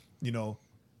 right?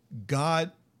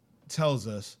 God tells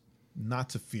us not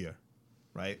to fear,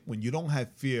 right? When you don't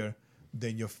have fear,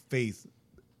 then your faith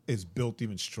is built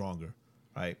even stronger,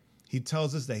 right? He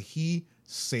tells us that he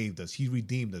saved us. He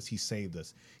redeemed us. He saved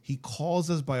us. He calls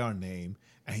us by our name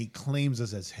and he claims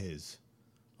us as his.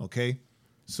 Okay?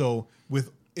 So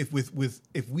if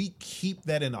we keep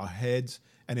that in our heads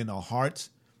and in our hearts,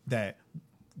 that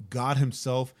God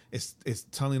himself is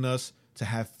telling us to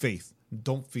have faith.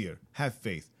 Don't fear. Have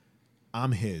faith.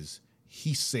 I'm his.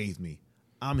 He saved me.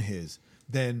 I'm his.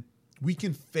 Then we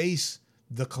can face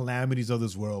the calamities of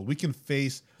this world. We can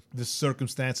face the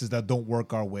circumstances that don't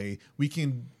work our way. We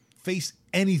can face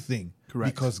anything.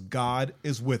 Correct. Because God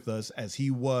is with us as he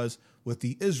was with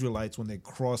the Israelites when they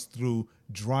crossed through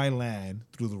dry land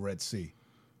through the Red Sea.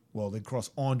 Well, they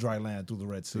crossed on dry land through the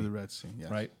Red Sea. Through the Red Sea, yes.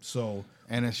 Right? So,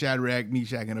 And then Shadrach,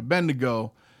 Meshach, and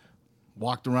Abednego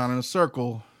walked around in a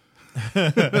circle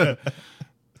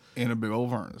in a big old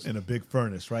furnace. in a big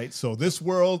furnace, right? So this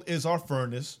world is our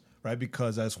furnace, right?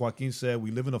 Because as Joaquin said,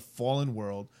 we live in a fallen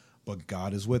world, but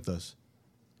God is with us.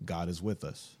 God is with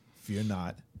us. Fear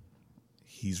not.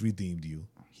 He's redeemed you.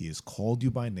 He has called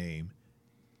you by name,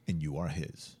 and you are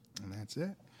his. And that's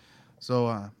it.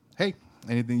 So, hey,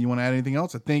 anything you want to add? Anything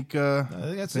else? I think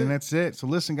that's it. that's it. So,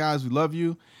 listen, guys, we love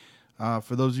you.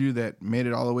 For those of you that made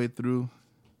it all the way through,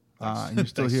 and you're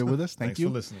still here with us, thank you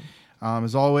for listening.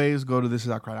 As always, go to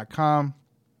thisisoutcry.com.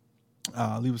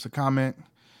 Leave us a comment.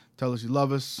 Tell us you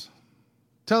love us.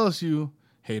 Tell us you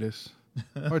hate us,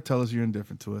 or tell us you're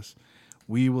indifferent to us.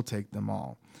 We will take them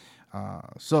all.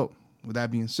 So, with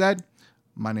that being said,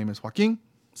 my name is Joaquin.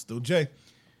 Still Jay.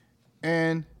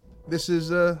 And this is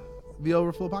the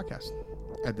Overflow Podcast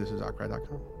at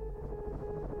thisisoutcry.com.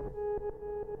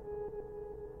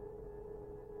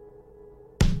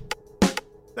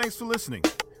 Thanks for listening.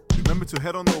 Remember to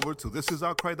head on over to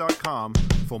thisisoutcry.com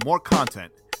for more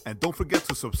content. And don't forget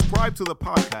to subscribe to the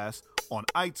podcast on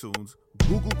iTunes,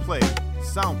 Google Play,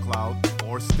 SoundCloud,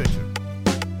 or Stitcher.